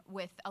working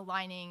with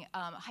aligning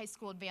high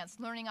school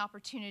advanced learning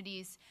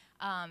opportunities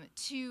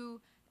to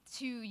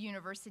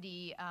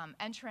university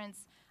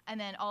entrance, and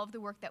then all of the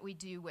work that we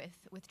do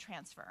with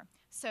transfer.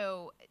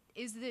 So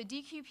is the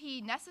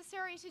DQP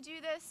necessary to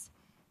do this?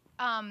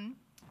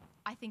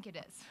 I think it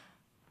is.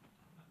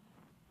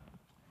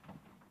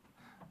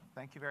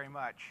 Thank you very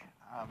much.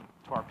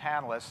 To our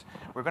panelists,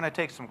 we're going to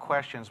take some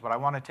questions, but I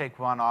want to take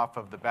one off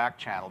of the back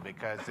channel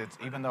because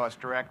even though it's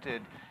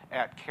directed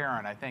at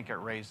Karen, I think it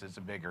raises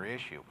a bigger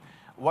issue.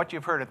 What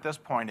you've heard at this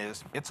point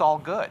is it's all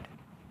good.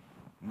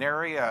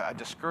 Nary a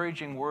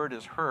discouraging word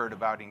is heard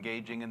about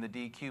engaging in the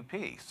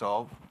DQP.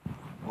 So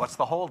what's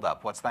the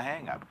holdup? What's the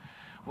hang-up?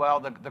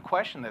 Well, the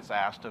question that's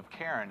asked of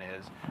Karen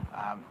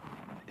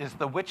is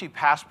the WICHE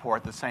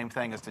passport the same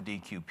thing as the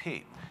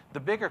DQP? The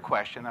bigger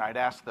question, and I'd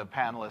ask the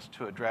panelists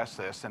to address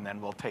this, and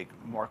then we'll take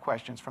more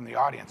questions from the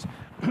audience,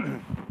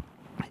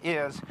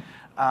 is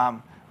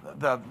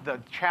the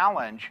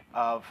challenge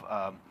of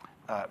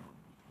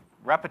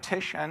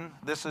repetition.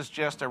 This is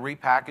just a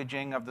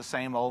repackaging of the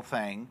same old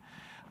thing,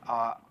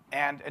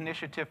 and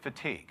initiative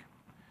fatigue.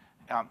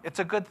 It's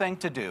a good thing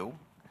to do,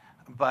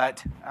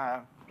 but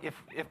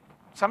if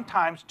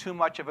sometimes too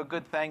much of a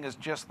good thing is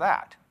just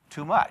that,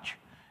 too much.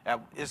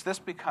 Is this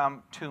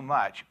become too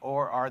much,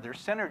 or are there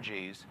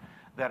synergies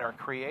that are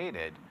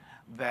created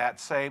that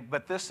say,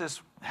 but this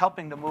is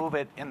helping to move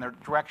it in the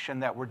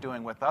direction that we're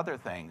doing with other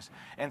things?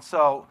 And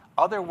so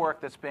other work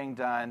that's being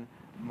done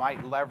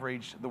might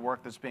leverage the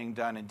work that's being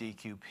done in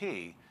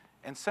DQP,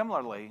 and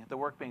similarly, the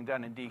work being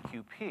done in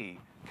DQP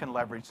can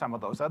leverage some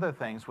of those other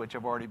things which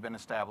have already been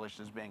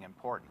established as being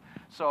important.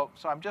 So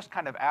I'm just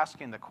kind of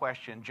asking the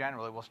question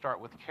generally. We'll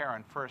start with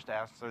Karen first,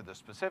 answer the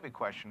specific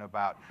question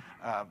about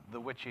the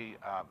WICHE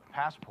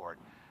passport.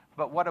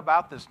 But what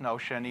about this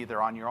notion,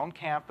 either on your own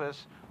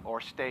campus or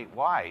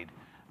statewide,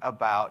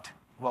 about,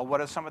 well, what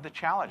are some of the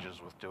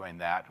challenges with doing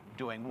that,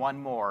 doing one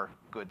more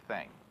good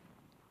thing?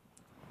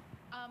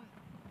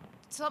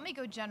 So let me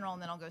go general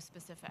and then I'll go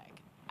specific.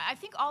 I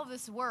think all of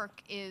this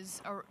work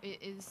is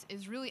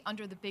really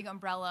under the big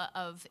umbrella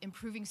of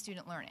improving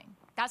student learning.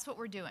 That's what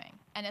we're doing,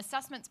 and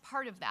assessment's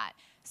part of that.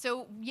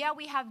 So yeah,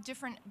 we have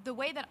the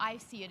way that I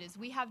see it is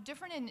we have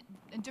different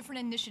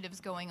initiatives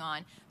going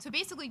on. So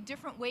basically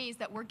different ways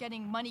that we're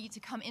getting money to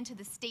come into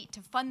the state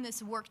to fund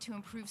this work to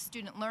improve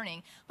student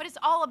learning, but it's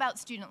all about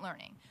student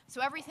learning.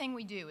 So everything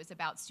we do is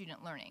about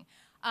student learning.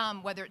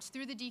 Whether it's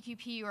through the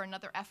DQP or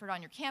another effort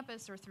on your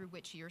campus or through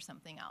WICHE or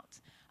something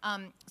else.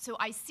 So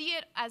I see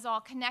it as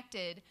all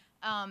connected,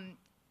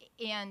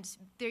 and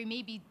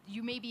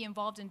you may be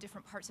involved in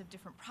different parts of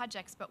different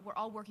projects, but we're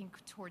all working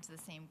towards the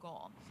same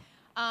goal.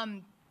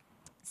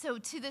 So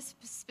to this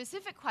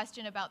specific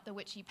question about the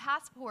WICHE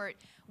passport,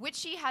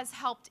 WICHE has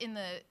helped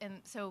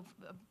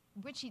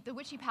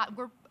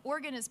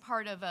Oregon is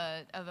part of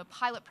a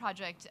pilot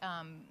project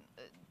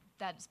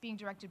that's being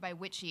directed by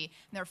WICHE.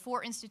 And there are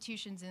 4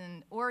 institutions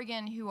in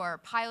Oregon who are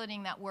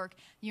piloting that work: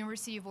 the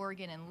University of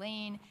Oregon in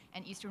Lane,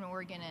 and Eastern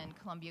Oregon and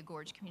Columbia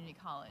Gorge Community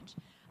College.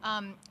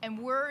 And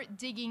we're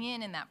digging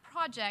in that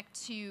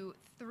project to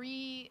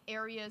 3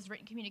 areas: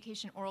 written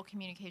communication, oral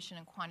communication,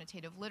 and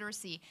quantitative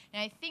literacy.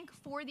 And I think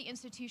for the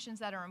institutions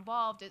that are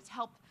involved, it's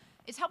helped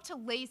to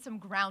lay some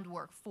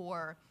groundwork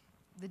for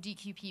the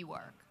DQP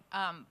work.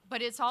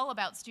 But it's all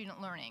about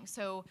student learning.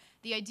 So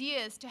the idea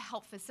is to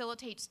help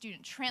facilitate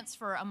student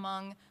transfer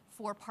among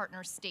 4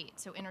 partner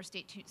states, so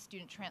interstate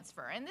student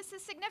transfer. And this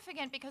is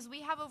significant because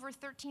we have over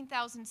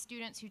 13,000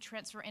 students who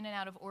transfer in and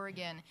out of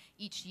Oregon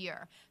each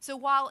year. So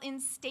while in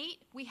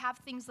state we have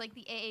things like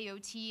the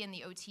AAOT and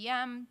the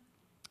OTM,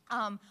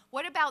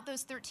 what about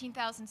those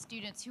 13,000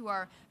 students who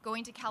are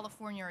going to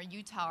California or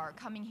Utah or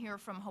coming here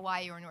from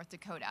Hawaii or North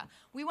Dakota?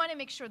 We want to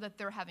make sure that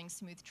they're having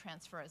smooth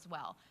transfer as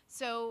well.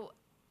 So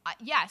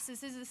yes,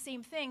 this is the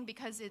same thing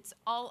because it's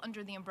all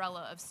under the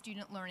umbrella of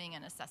student learning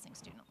and assessing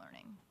student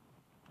learning.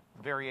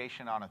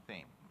 Variation on a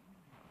theme.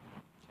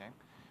 Okay.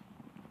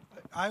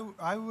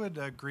 I would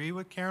agree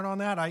with Karen on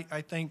that.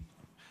 I think,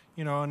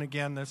 and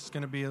again, this is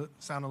going to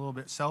sound a little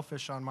bit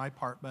selfish on my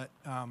part, but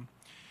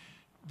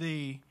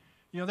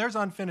there's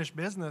unfinished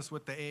business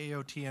with the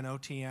AAOT and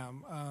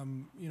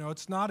OTM.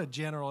 It's not a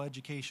general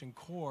education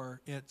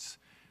core. It's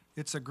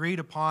agreed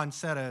upon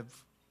set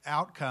of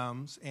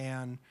outcomes,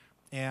 and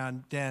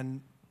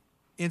then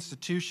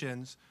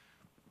institutions,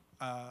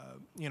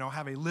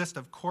 have a list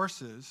of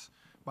courses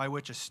by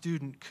which a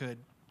student could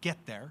get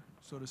there,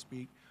 so to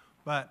speak.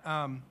 But,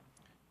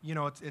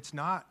 it's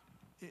not,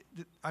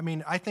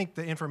 I think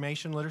the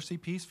information literacy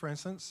piece, for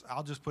instance,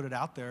 I'll just put it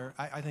out there.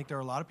 I think there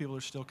are a lot of people who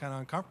are still kind of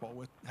uncomfortable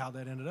with how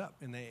that ended up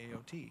in the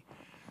AAOT.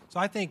 So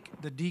I think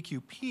the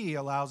DQP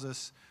allows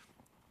us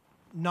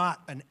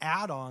not an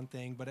add-on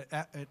thing, but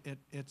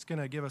it's going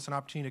to give us an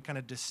opportunity to kind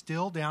of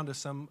distill down to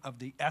some of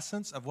the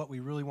essence of what we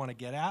really want to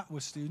get at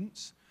with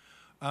students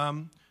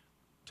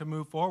to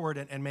move forward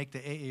and make the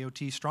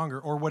AAOT stronger,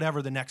 or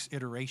whatever the next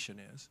iteration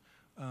is.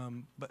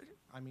 But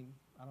I mean,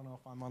 I don't know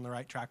if I'm on the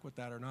right track with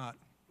that or not.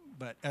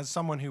 But as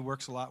someone who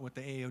works a lot with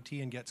the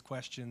AAOT and gets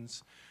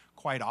questions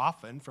quite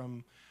often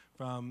from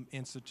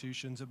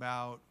institutions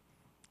about,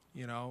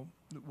 you know,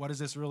 what does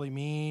this really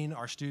mean?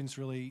 Are students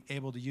really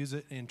able to use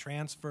it in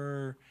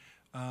transfer?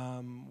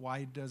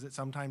 Why does it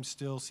sometimes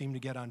still seem to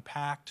get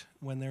unpacked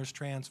when there's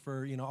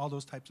transfer? You know, all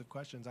those types of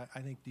questions. I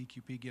think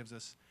DQP gives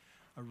us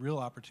a real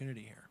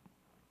opportunity here.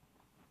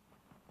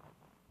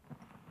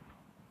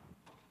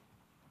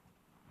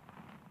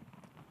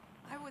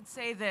 I would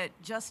say that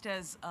just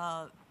as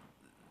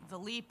the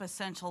LEAP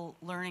Essential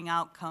Learning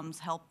Outcomes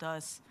helped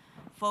us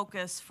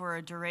focus for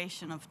a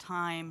duration of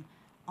time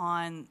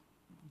on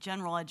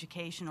general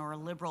education or a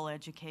liberal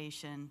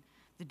education,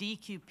 the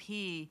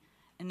DQP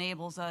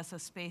enables us a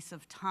space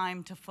of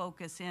time to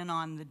focus in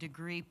on the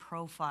degree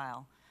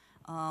profile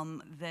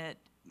that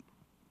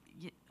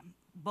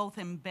both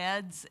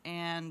embeds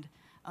and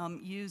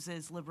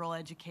uses liberal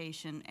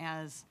education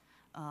as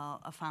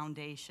a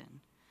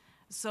foundation.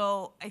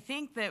 So I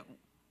think that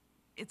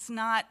it's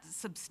not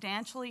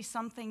substantially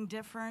something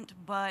different,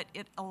 but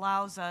it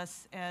allows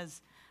us,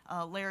 as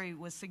Larry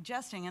was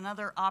suggesting,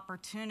 another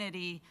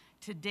opportunity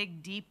to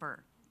dig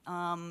deeper,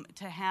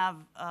 to have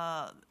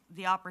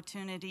the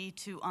opportunity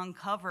to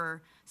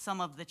uncover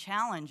some of the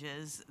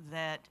challenges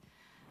that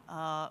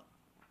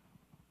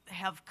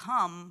have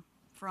come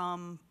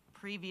from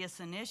previous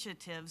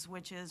initiatives,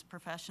 which is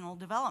professional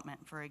development,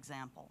 for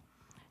example.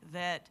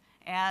 That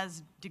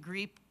as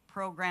degree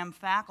program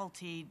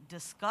faculty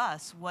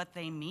discuss what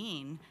they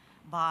mean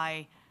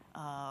by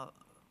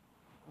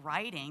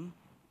writing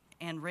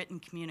and written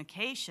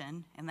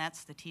communication, and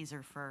that's the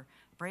teaser for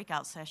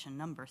breakout session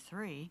number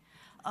 3,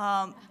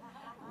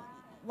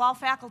 while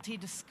faculty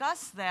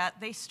discuss that,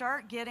 they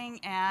start getting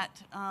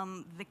at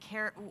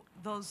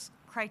those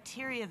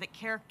criteria that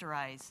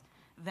characterize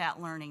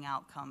that learning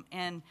outcome.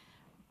 And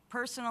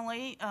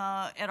personally,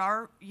 at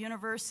our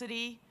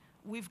university,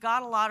 we've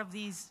got a lot of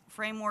these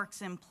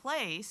frameworks in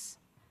place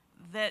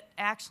that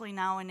actually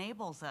now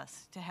enables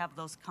us to have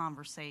those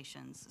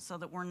conversations, so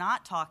that we're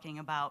not talking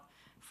about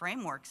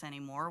frameworks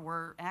anymore,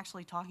 we're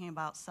actually talking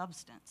about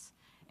substance.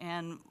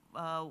 And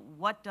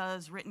what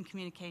does written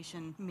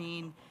communication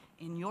mean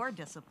in your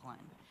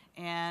discipline?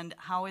 And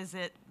how is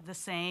it the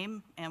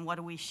same? And what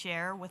do we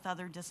share with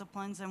other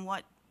disciplines? And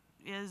what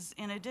is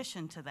in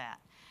addition to that?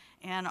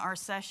 And our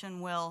session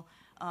will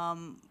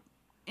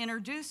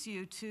introduce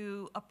you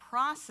to a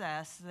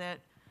process that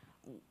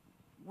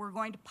we're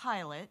going to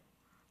pilot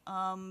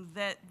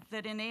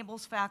that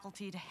enables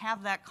faculty to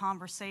have that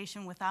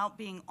conversation without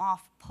being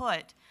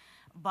off-put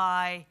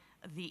by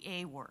the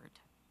A word.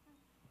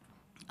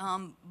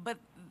 But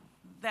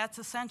that's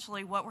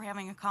essentially what we're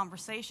having a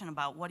conversation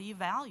about. What do you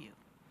value?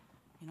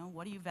 You know,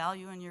 what do you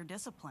value in your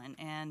discipline?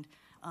 And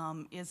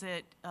is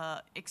it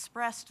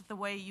expressed the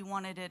way you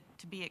wanted it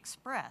to be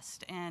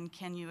expressed? And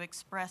can you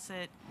express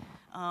it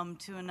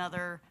to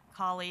another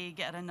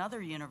colleague at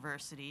another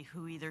university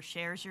who either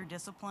shares your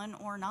discipline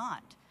or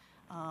not?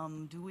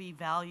 Do we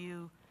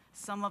value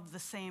some of the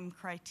same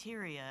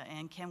criteria,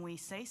 and can we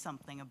say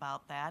something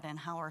about that and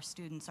how our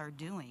students are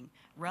doing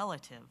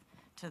relative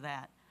to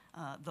that,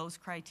 those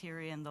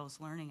criteria and those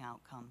learning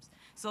outcomes?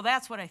 So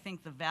that's what I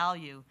think the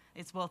value,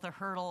 it's both a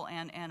hurdle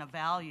and a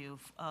value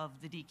of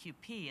the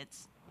DQP.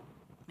 It's,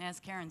 as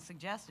Karen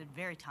suggested,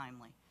 very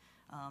timely,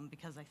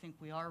 because I think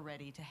we are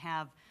ready to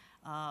have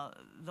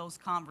those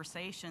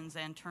conversations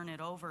and turn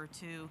it over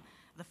to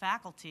the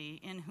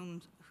faculty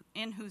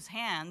in whose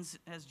hands,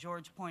 as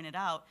George pointed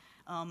out,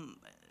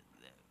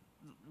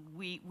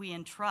 we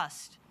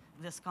entrust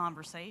this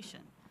conversation.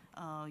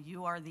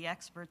 You are the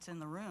experts in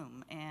the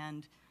room,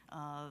 and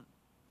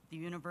the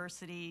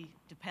university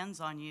depends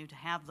on you to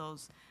have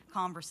those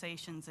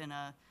conversations in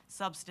a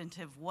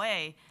substantive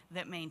way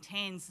that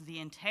maintains the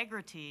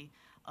integrity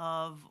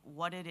of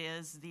what it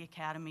is the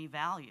academy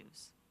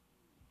values.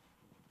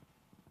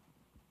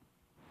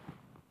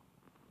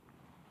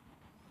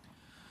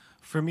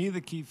 For me,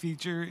 the key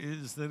feature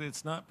is that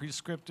it's not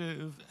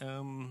prescriptive,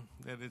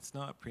 that it's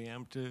not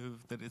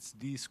preemptive, that it's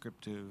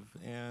descriptive.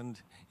 And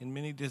in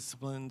many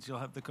disciplines, you'll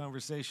have the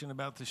conversation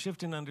about the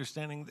shift in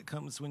understanding that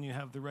comes when you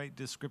have the right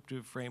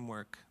descriptive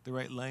framework, the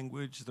right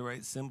language, the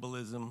right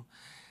symbolism.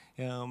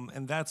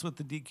 And that's what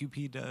the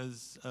DQP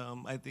does,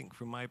 I think,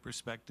 from my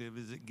perspective,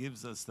 is it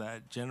gives us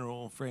that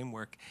general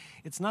framework.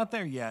 It's not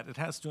there yet. It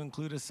has to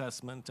include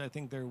assessment. I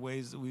think there are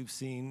ways that we've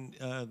seen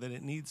that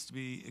it needs to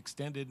be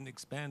extended and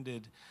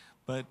expanded.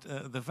 But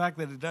the fact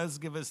that it does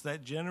give us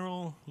that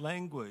general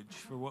language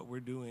for what we're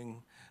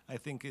doing, I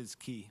think, is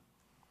key.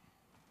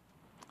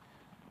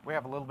 We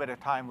have a little bit of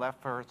time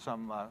left for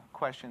some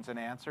questions and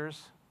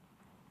answers.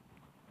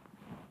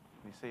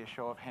 We see a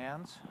show of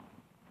hands.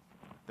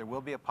 There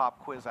will be a pop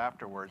quiz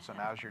afterwards, so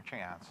now's your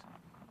chance.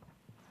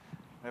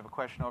 We have a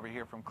question over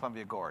here from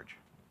Columbia Gorge.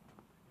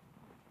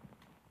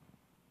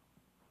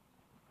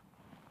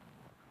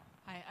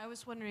 I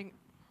was wondering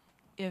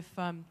if,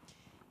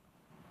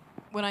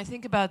 when I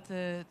think about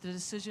the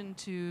decision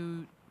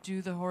to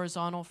do the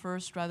horizontal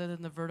first rather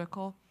than the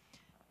vertical,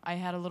 I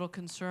had a little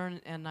concern,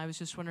 and I was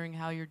just wondering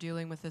how you're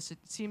dealing with this. It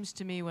seems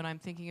to me when I'm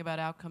thinking about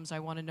outcomes, I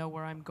want to know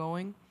where I'm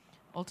going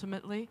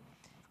ultimately,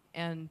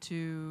 and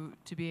to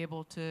be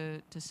able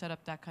to set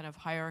up that kind of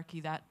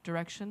hierarchy, that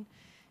direction.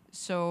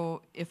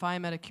 So if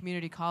I'm at a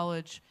community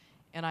college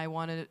and I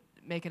want to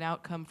make an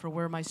outcome for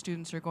where my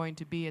students are going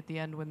to be at the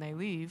end when they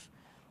leave,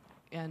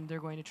 and they're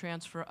going to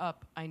transfer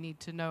up, I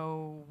need to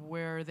know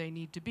where they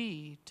need to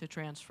be to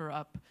transfer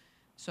up.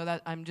 So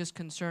that I'm just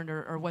concerned,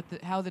 or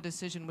how the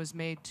decision was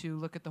made to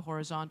look at the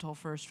horizontal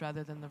first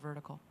rather than the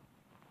vertical.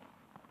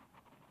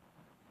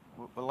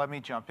 Well, let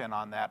me jump in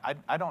on that.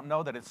 I don't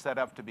know that it's set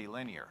up to be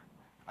linear.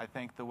 I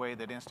think the way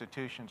that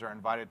institutions are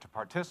invited to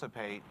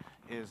participate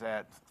is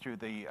that through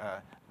the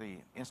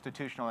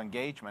institutional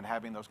engagement,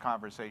 having those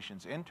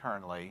conversations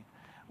internally,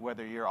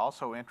 whether you're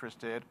also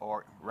interested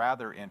or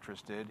rather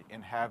interested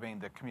in having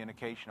the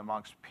communication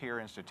amongst peer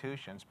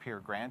institutions, peer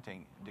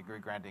granting, degree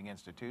granting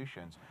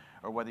institutions,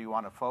 or whether you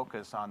want to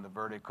focus on the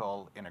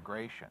vertical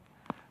integration.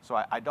 So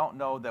I don't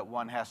know that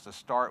one has to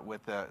start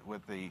with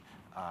the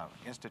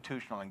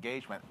institutional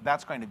engagement.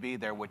 That's going to be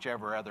there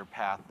whichever other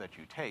path that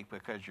you take,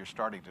 because you're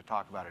starting to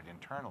talk about it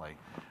internally.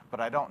 But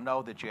I don't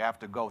know that you have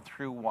to go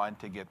through one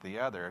to get the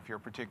other. If your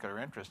particular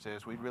interest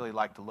is, we'd really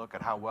like to look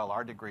at how well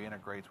our degree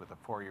integrates with a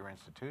four-year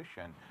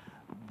institution.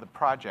 The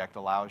project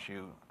allows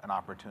you an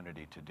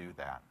opportunity to do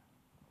that.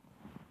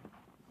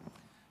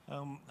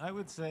 I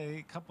would say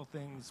a couple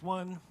things.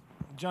 One,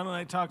 John and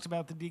I talked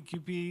about the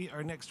DQP.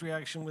 Our next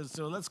reaction was,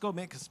 so let's go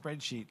make a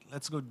spreadsheet.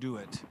 Let's go do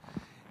it.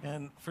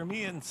 And for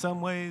me, in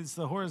some ways,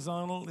 the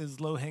horizontal is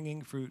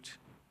low-hanging fruit.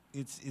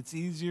 It's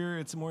easier,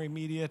 it's more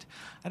immediate.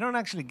 I don't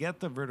actually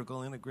get the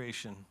vertical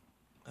integration.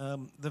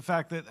 The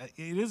fact that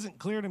it isn't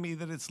clear to me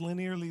that it's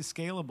linearly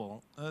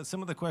scalable.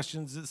 Some of the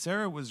questions that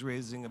Sarah was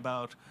raising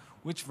about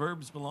which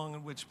verbs belong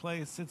in which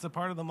place, it's a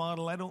part of the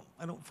model I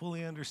don't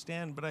fully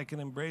understand, but I can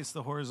embrace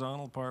the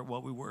horizontal part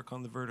while we work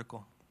on the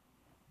vertical.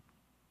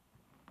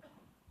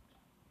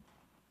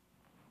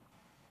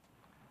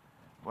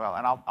 Well,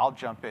 and I'll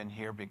jump in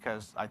here,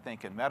 because I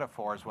think in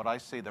metaphors, what I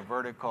see the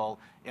vertical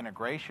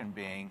integration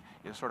being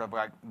is sort of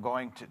like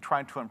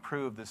trying to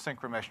improve the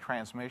synchromesh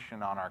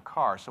transmission on our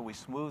car, so we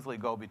smoothly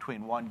go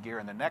between one gear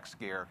and the next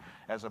gear,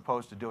 as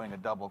opposed to doing a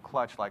double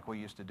clutch like we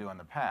used to do in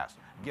the past.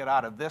 Get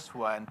out of this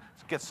one,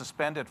 get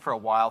suspended for a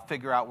while,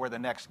 figure out where the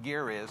next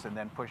gear is, and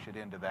then push it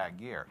into that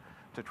gear.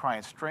 To try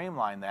and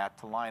streamline that,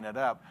 to line it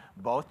up,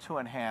 both to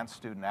enhance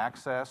student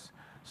access,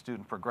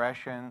 student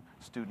progression,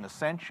 student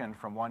ascension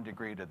from one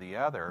degree to the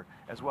other,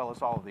 as well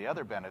as all of the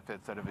other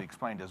benefits that have been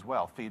explained as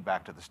well.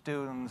 Feedback to the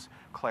students,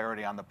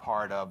 clarity on the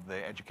part of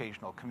the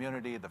educational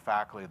community, the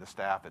faculty, the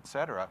staff, et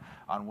cetera,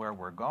 on where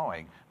we're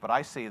going. But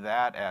I see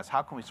that as,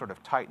 how can we sort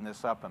of tighten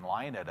this up and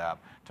line it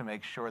up to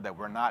make sure that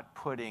we're not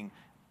putting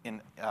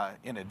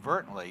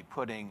inadvertently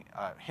putting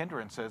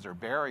hindrances or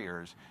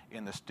barriers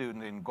in the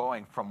student in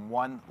going from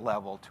one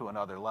level to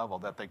another level,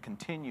 that they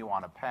continue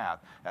on a path,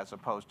 as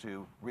opposed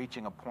to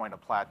reaching a point, a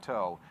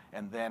plateau,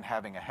 and then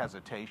having a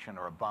hesitation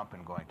or a bump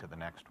and going to the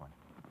next one.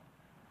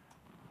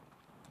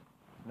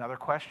 Another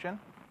question?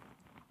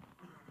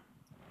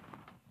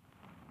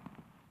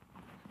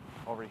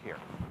 Over here.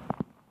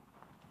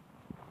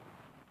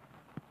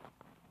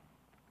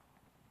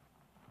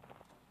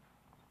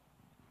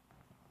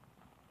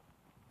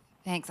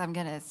 Thanks. I'm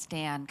going to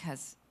stand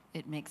because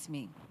it makes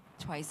me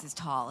twice as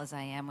tall as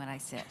I am when I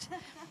sit.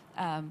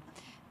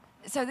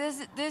 So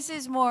this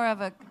is more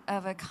of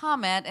a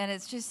comment, and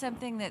it's just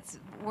something that's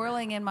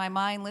whirling in my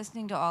mind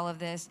listening to all of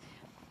this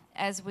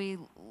as we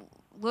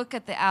look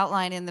at the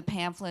outline in the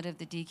pamphlet of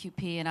the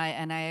DQP,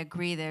 and I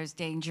agree there's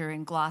danger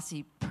in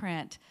glossy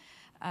print.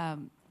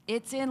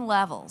 It's in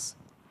levels.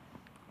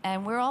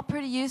 And we're all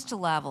pretty used to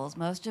levels.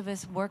 Most of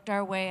us worked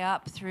our way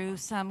up through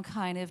some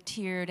kind of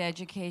tiered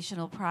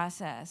educational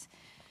process.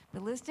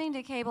 But listening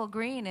to Cable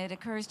Green, it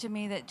occurs to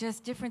me that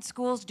just different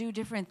schools do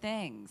different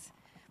things,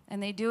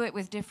 and they do it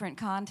with different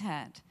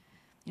content.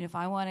 You know, if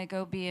I want to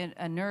go be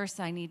a nurse,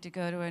 I need to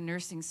go to a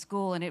nursing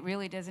school, and it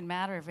really doesn't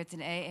matter if it's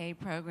an AA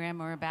program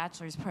or a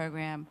bachelor's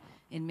program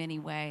in many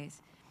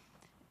ways.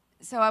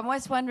 So I'm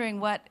just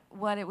wondering what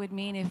it would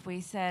mean if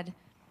we said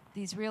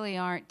these really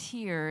aren't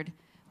tiered.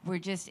 We're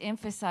just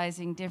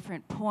emphasizing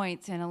different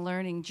points in a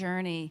learning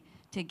journey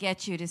to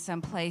get you to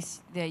some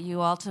place that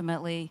you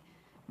ultimately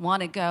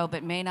want to go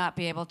but may not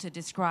be able to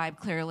describe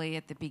clearly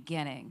at the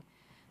beginning.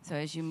 So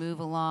as you move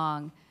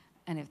along,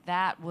 and if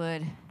that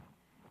would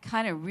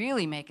kind of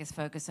really make us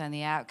focus on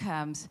the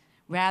outcomes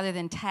rather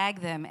than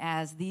tag them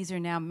as these are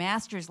now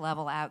master's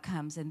level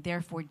outcomes and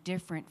therefore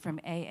different from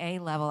AA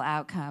level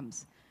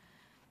outcomes.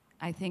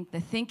 I think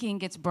the thinking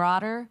gets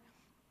broader.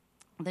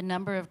 The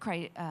number of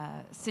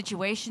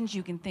situations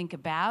you can think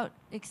about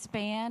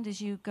expand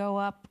as you go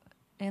up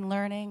in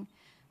learning,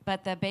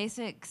 but the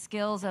basic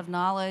skills of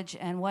knowledge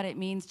and what it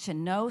means to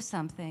know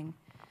something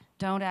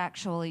don't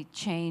actually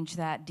change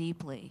that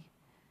deeply.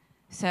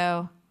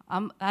 So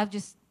I'm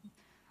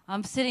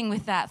I'm sitting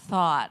with that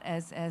thought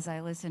as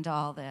I listen to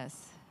all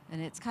this.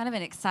 And it's kind of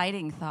an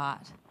exciting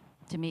thought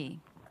to me.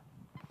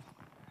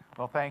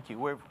 Well, thank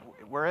you.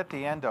 We're at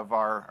the end of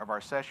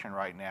our session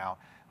right now.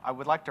 I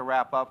would like to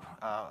wrap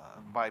up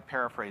by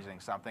paraphrasing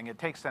something. It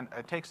takes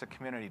a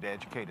community to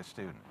educate a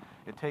student.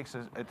 It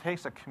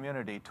takes a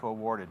community to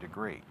award a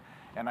degree.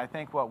 And I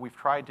think what we've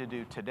tried to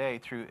do today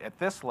at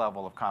this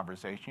level of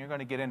conversation, you're going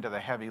to get into the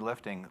heavy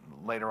lifting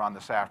later on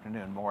this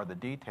afternoon, more of the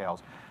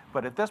details.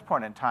 But at this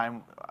point in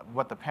time,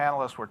 what the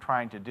panelists were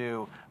trying to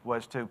do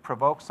was to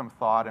provoke some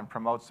thought and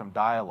promote some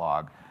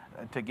dialogue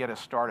to get us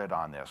started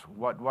on this.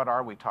 What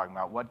are we talking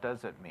about? What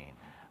does it mean?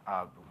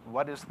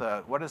 What is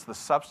the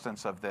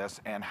substance of this,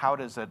 and how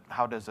does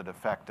it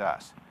affect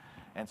us?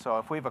 And so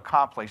if we've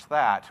accomplished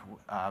that,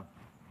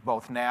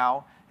 both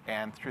now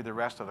and through the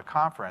rest of the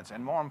conference,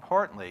 and more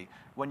importantly,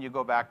 when you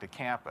go back to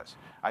campus,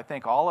 I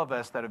think all of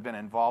us that have been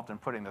involved in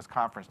putting this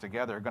conference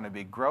together are going to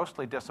be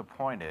grossly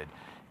disappointed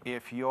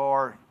if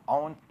your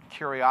own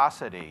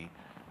curiosity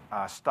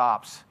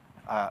stops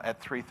at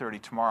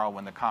 3:30 tomorrow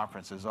when the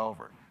conference is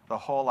over. The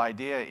whole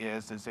idea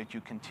is that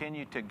you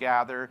continue to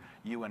gather,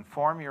 you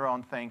inform your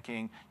own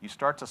thinking, you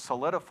start to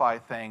solidify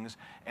things,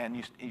 and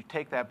you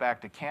take that back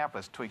to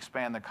campus to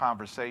expand the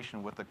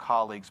conversation with the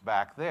colleagues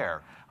back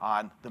there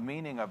on the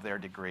meaning of their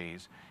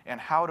degrees and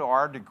how do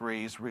our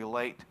degrees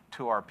relate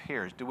to our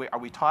peers. Are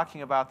we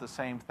talking about the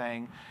same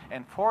thing?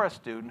 And for a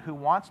student who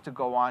wants to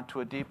go on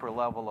to a deeper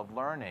level of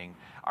learning,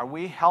 are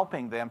we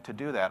helping them to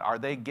do that? Are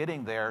they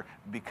getting there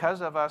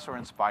because of us or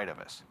in spite of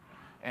us?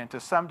 And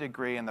to some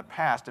degree in the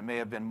past, it may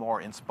have been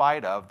more in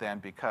spite of than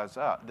because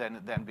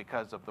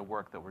of the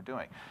work that we're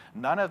doing.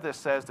 None of this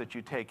says that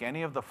you take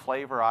any of the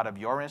flavor out of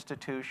your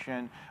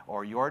institution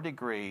or your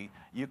degree.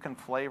 You can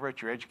flavor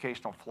it, your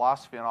educational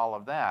philosophy and all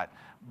of that.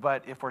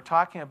 But if we're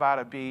talking about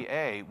a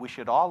BA, we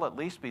should all at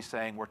least be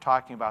saying we're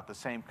talking about the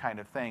same kind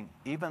of thing,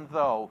 even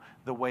though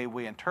the way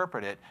we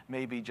interpret it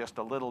may be just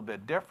a little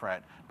bit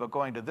different. But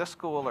going to this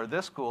school or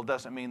this school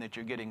doesn't mean that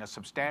you're getting a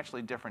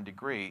substantially different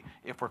degree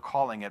if we're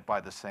calling it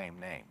by the same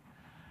name.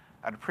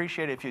 I'd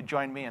appreciate it if you'd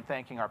join me in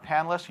thanking our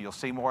panelists. You'll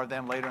see more of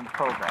them later in the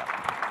program.